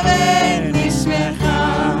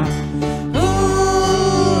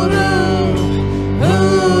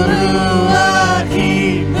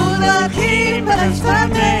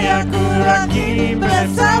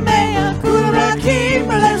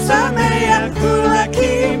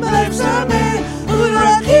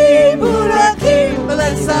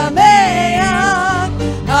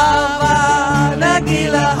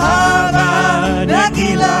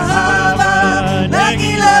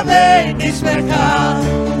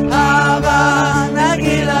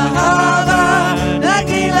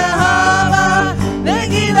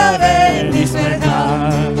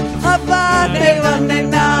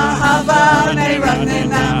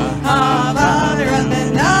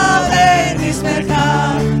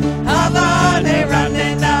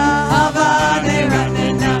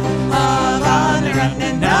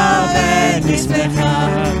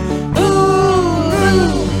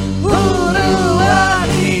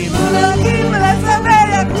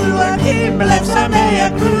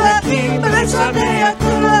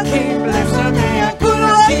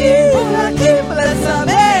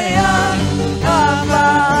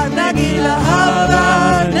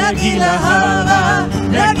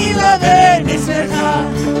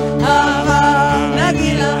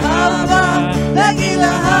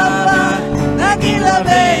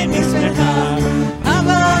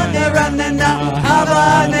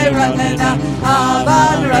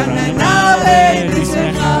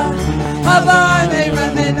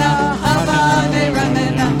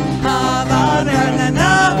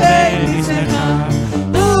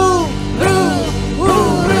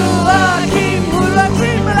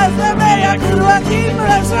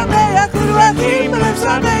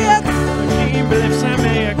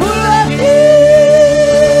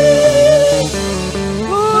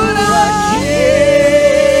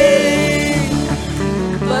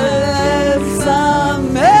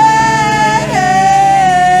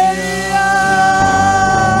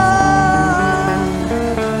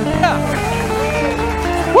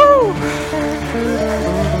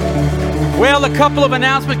Well, a couple of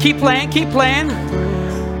announcements. Keep playing.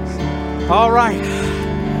 All right.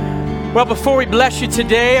 Well, before we bless you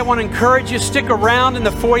today, I want to encourage you to stick around in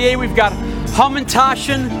the foyer. We've got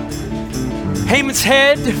Hamantaschen, Haman's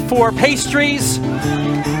Head for pastries.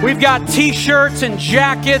 We've got t-shirts and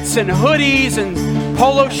jackets and hoodies and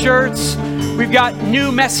polo shirts. We've got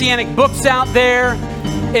new messianic books out there.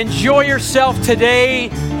 Enjoy yourself today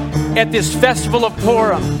at this festival of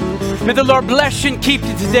Purim. May the Lord bless you and keep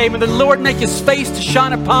you today. May the Lord make his face to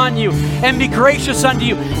shine upon you and be gracious unto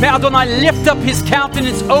you. May Adonai lift up his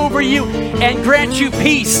countenance over you and grant you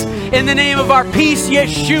peace. In the name of our peace,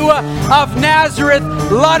 Yeshua of Nazareth,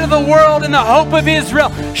 light of the world and the hope of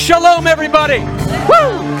Israel. Shalom, everybody.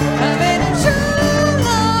 Woo!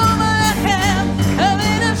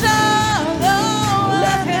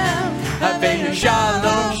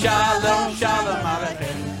 Shalom, shalom, shalom.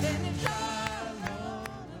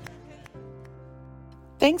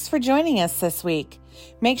 Thanks for joining us this week.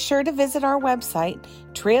 Make sure to visit our website,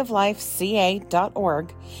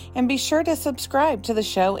 treeoflifeca.org, and be sure to subscribe to the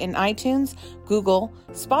show in iTunes, Google,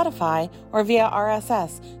 Spotify, or via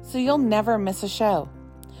RSS so you'll never miss a show.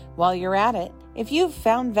 While you're at it, If you've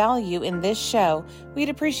found value in this show, we'd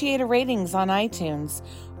appreciate a ratings on iTunes,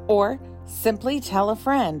 or simply tell a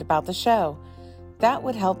friend about the show. That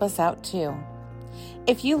would help us out too.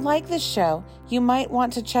 If you like this show, you might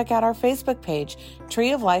want to check out our Facebook page,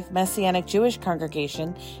 Tree of Life Messianic Jewish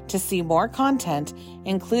Congregation, to see more content,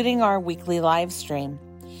 including our weekly live stream.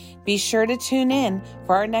 Be sure to tune in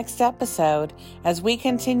for our next episode as we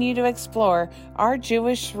continue to explore our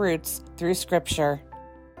Jewish roots through Scripture.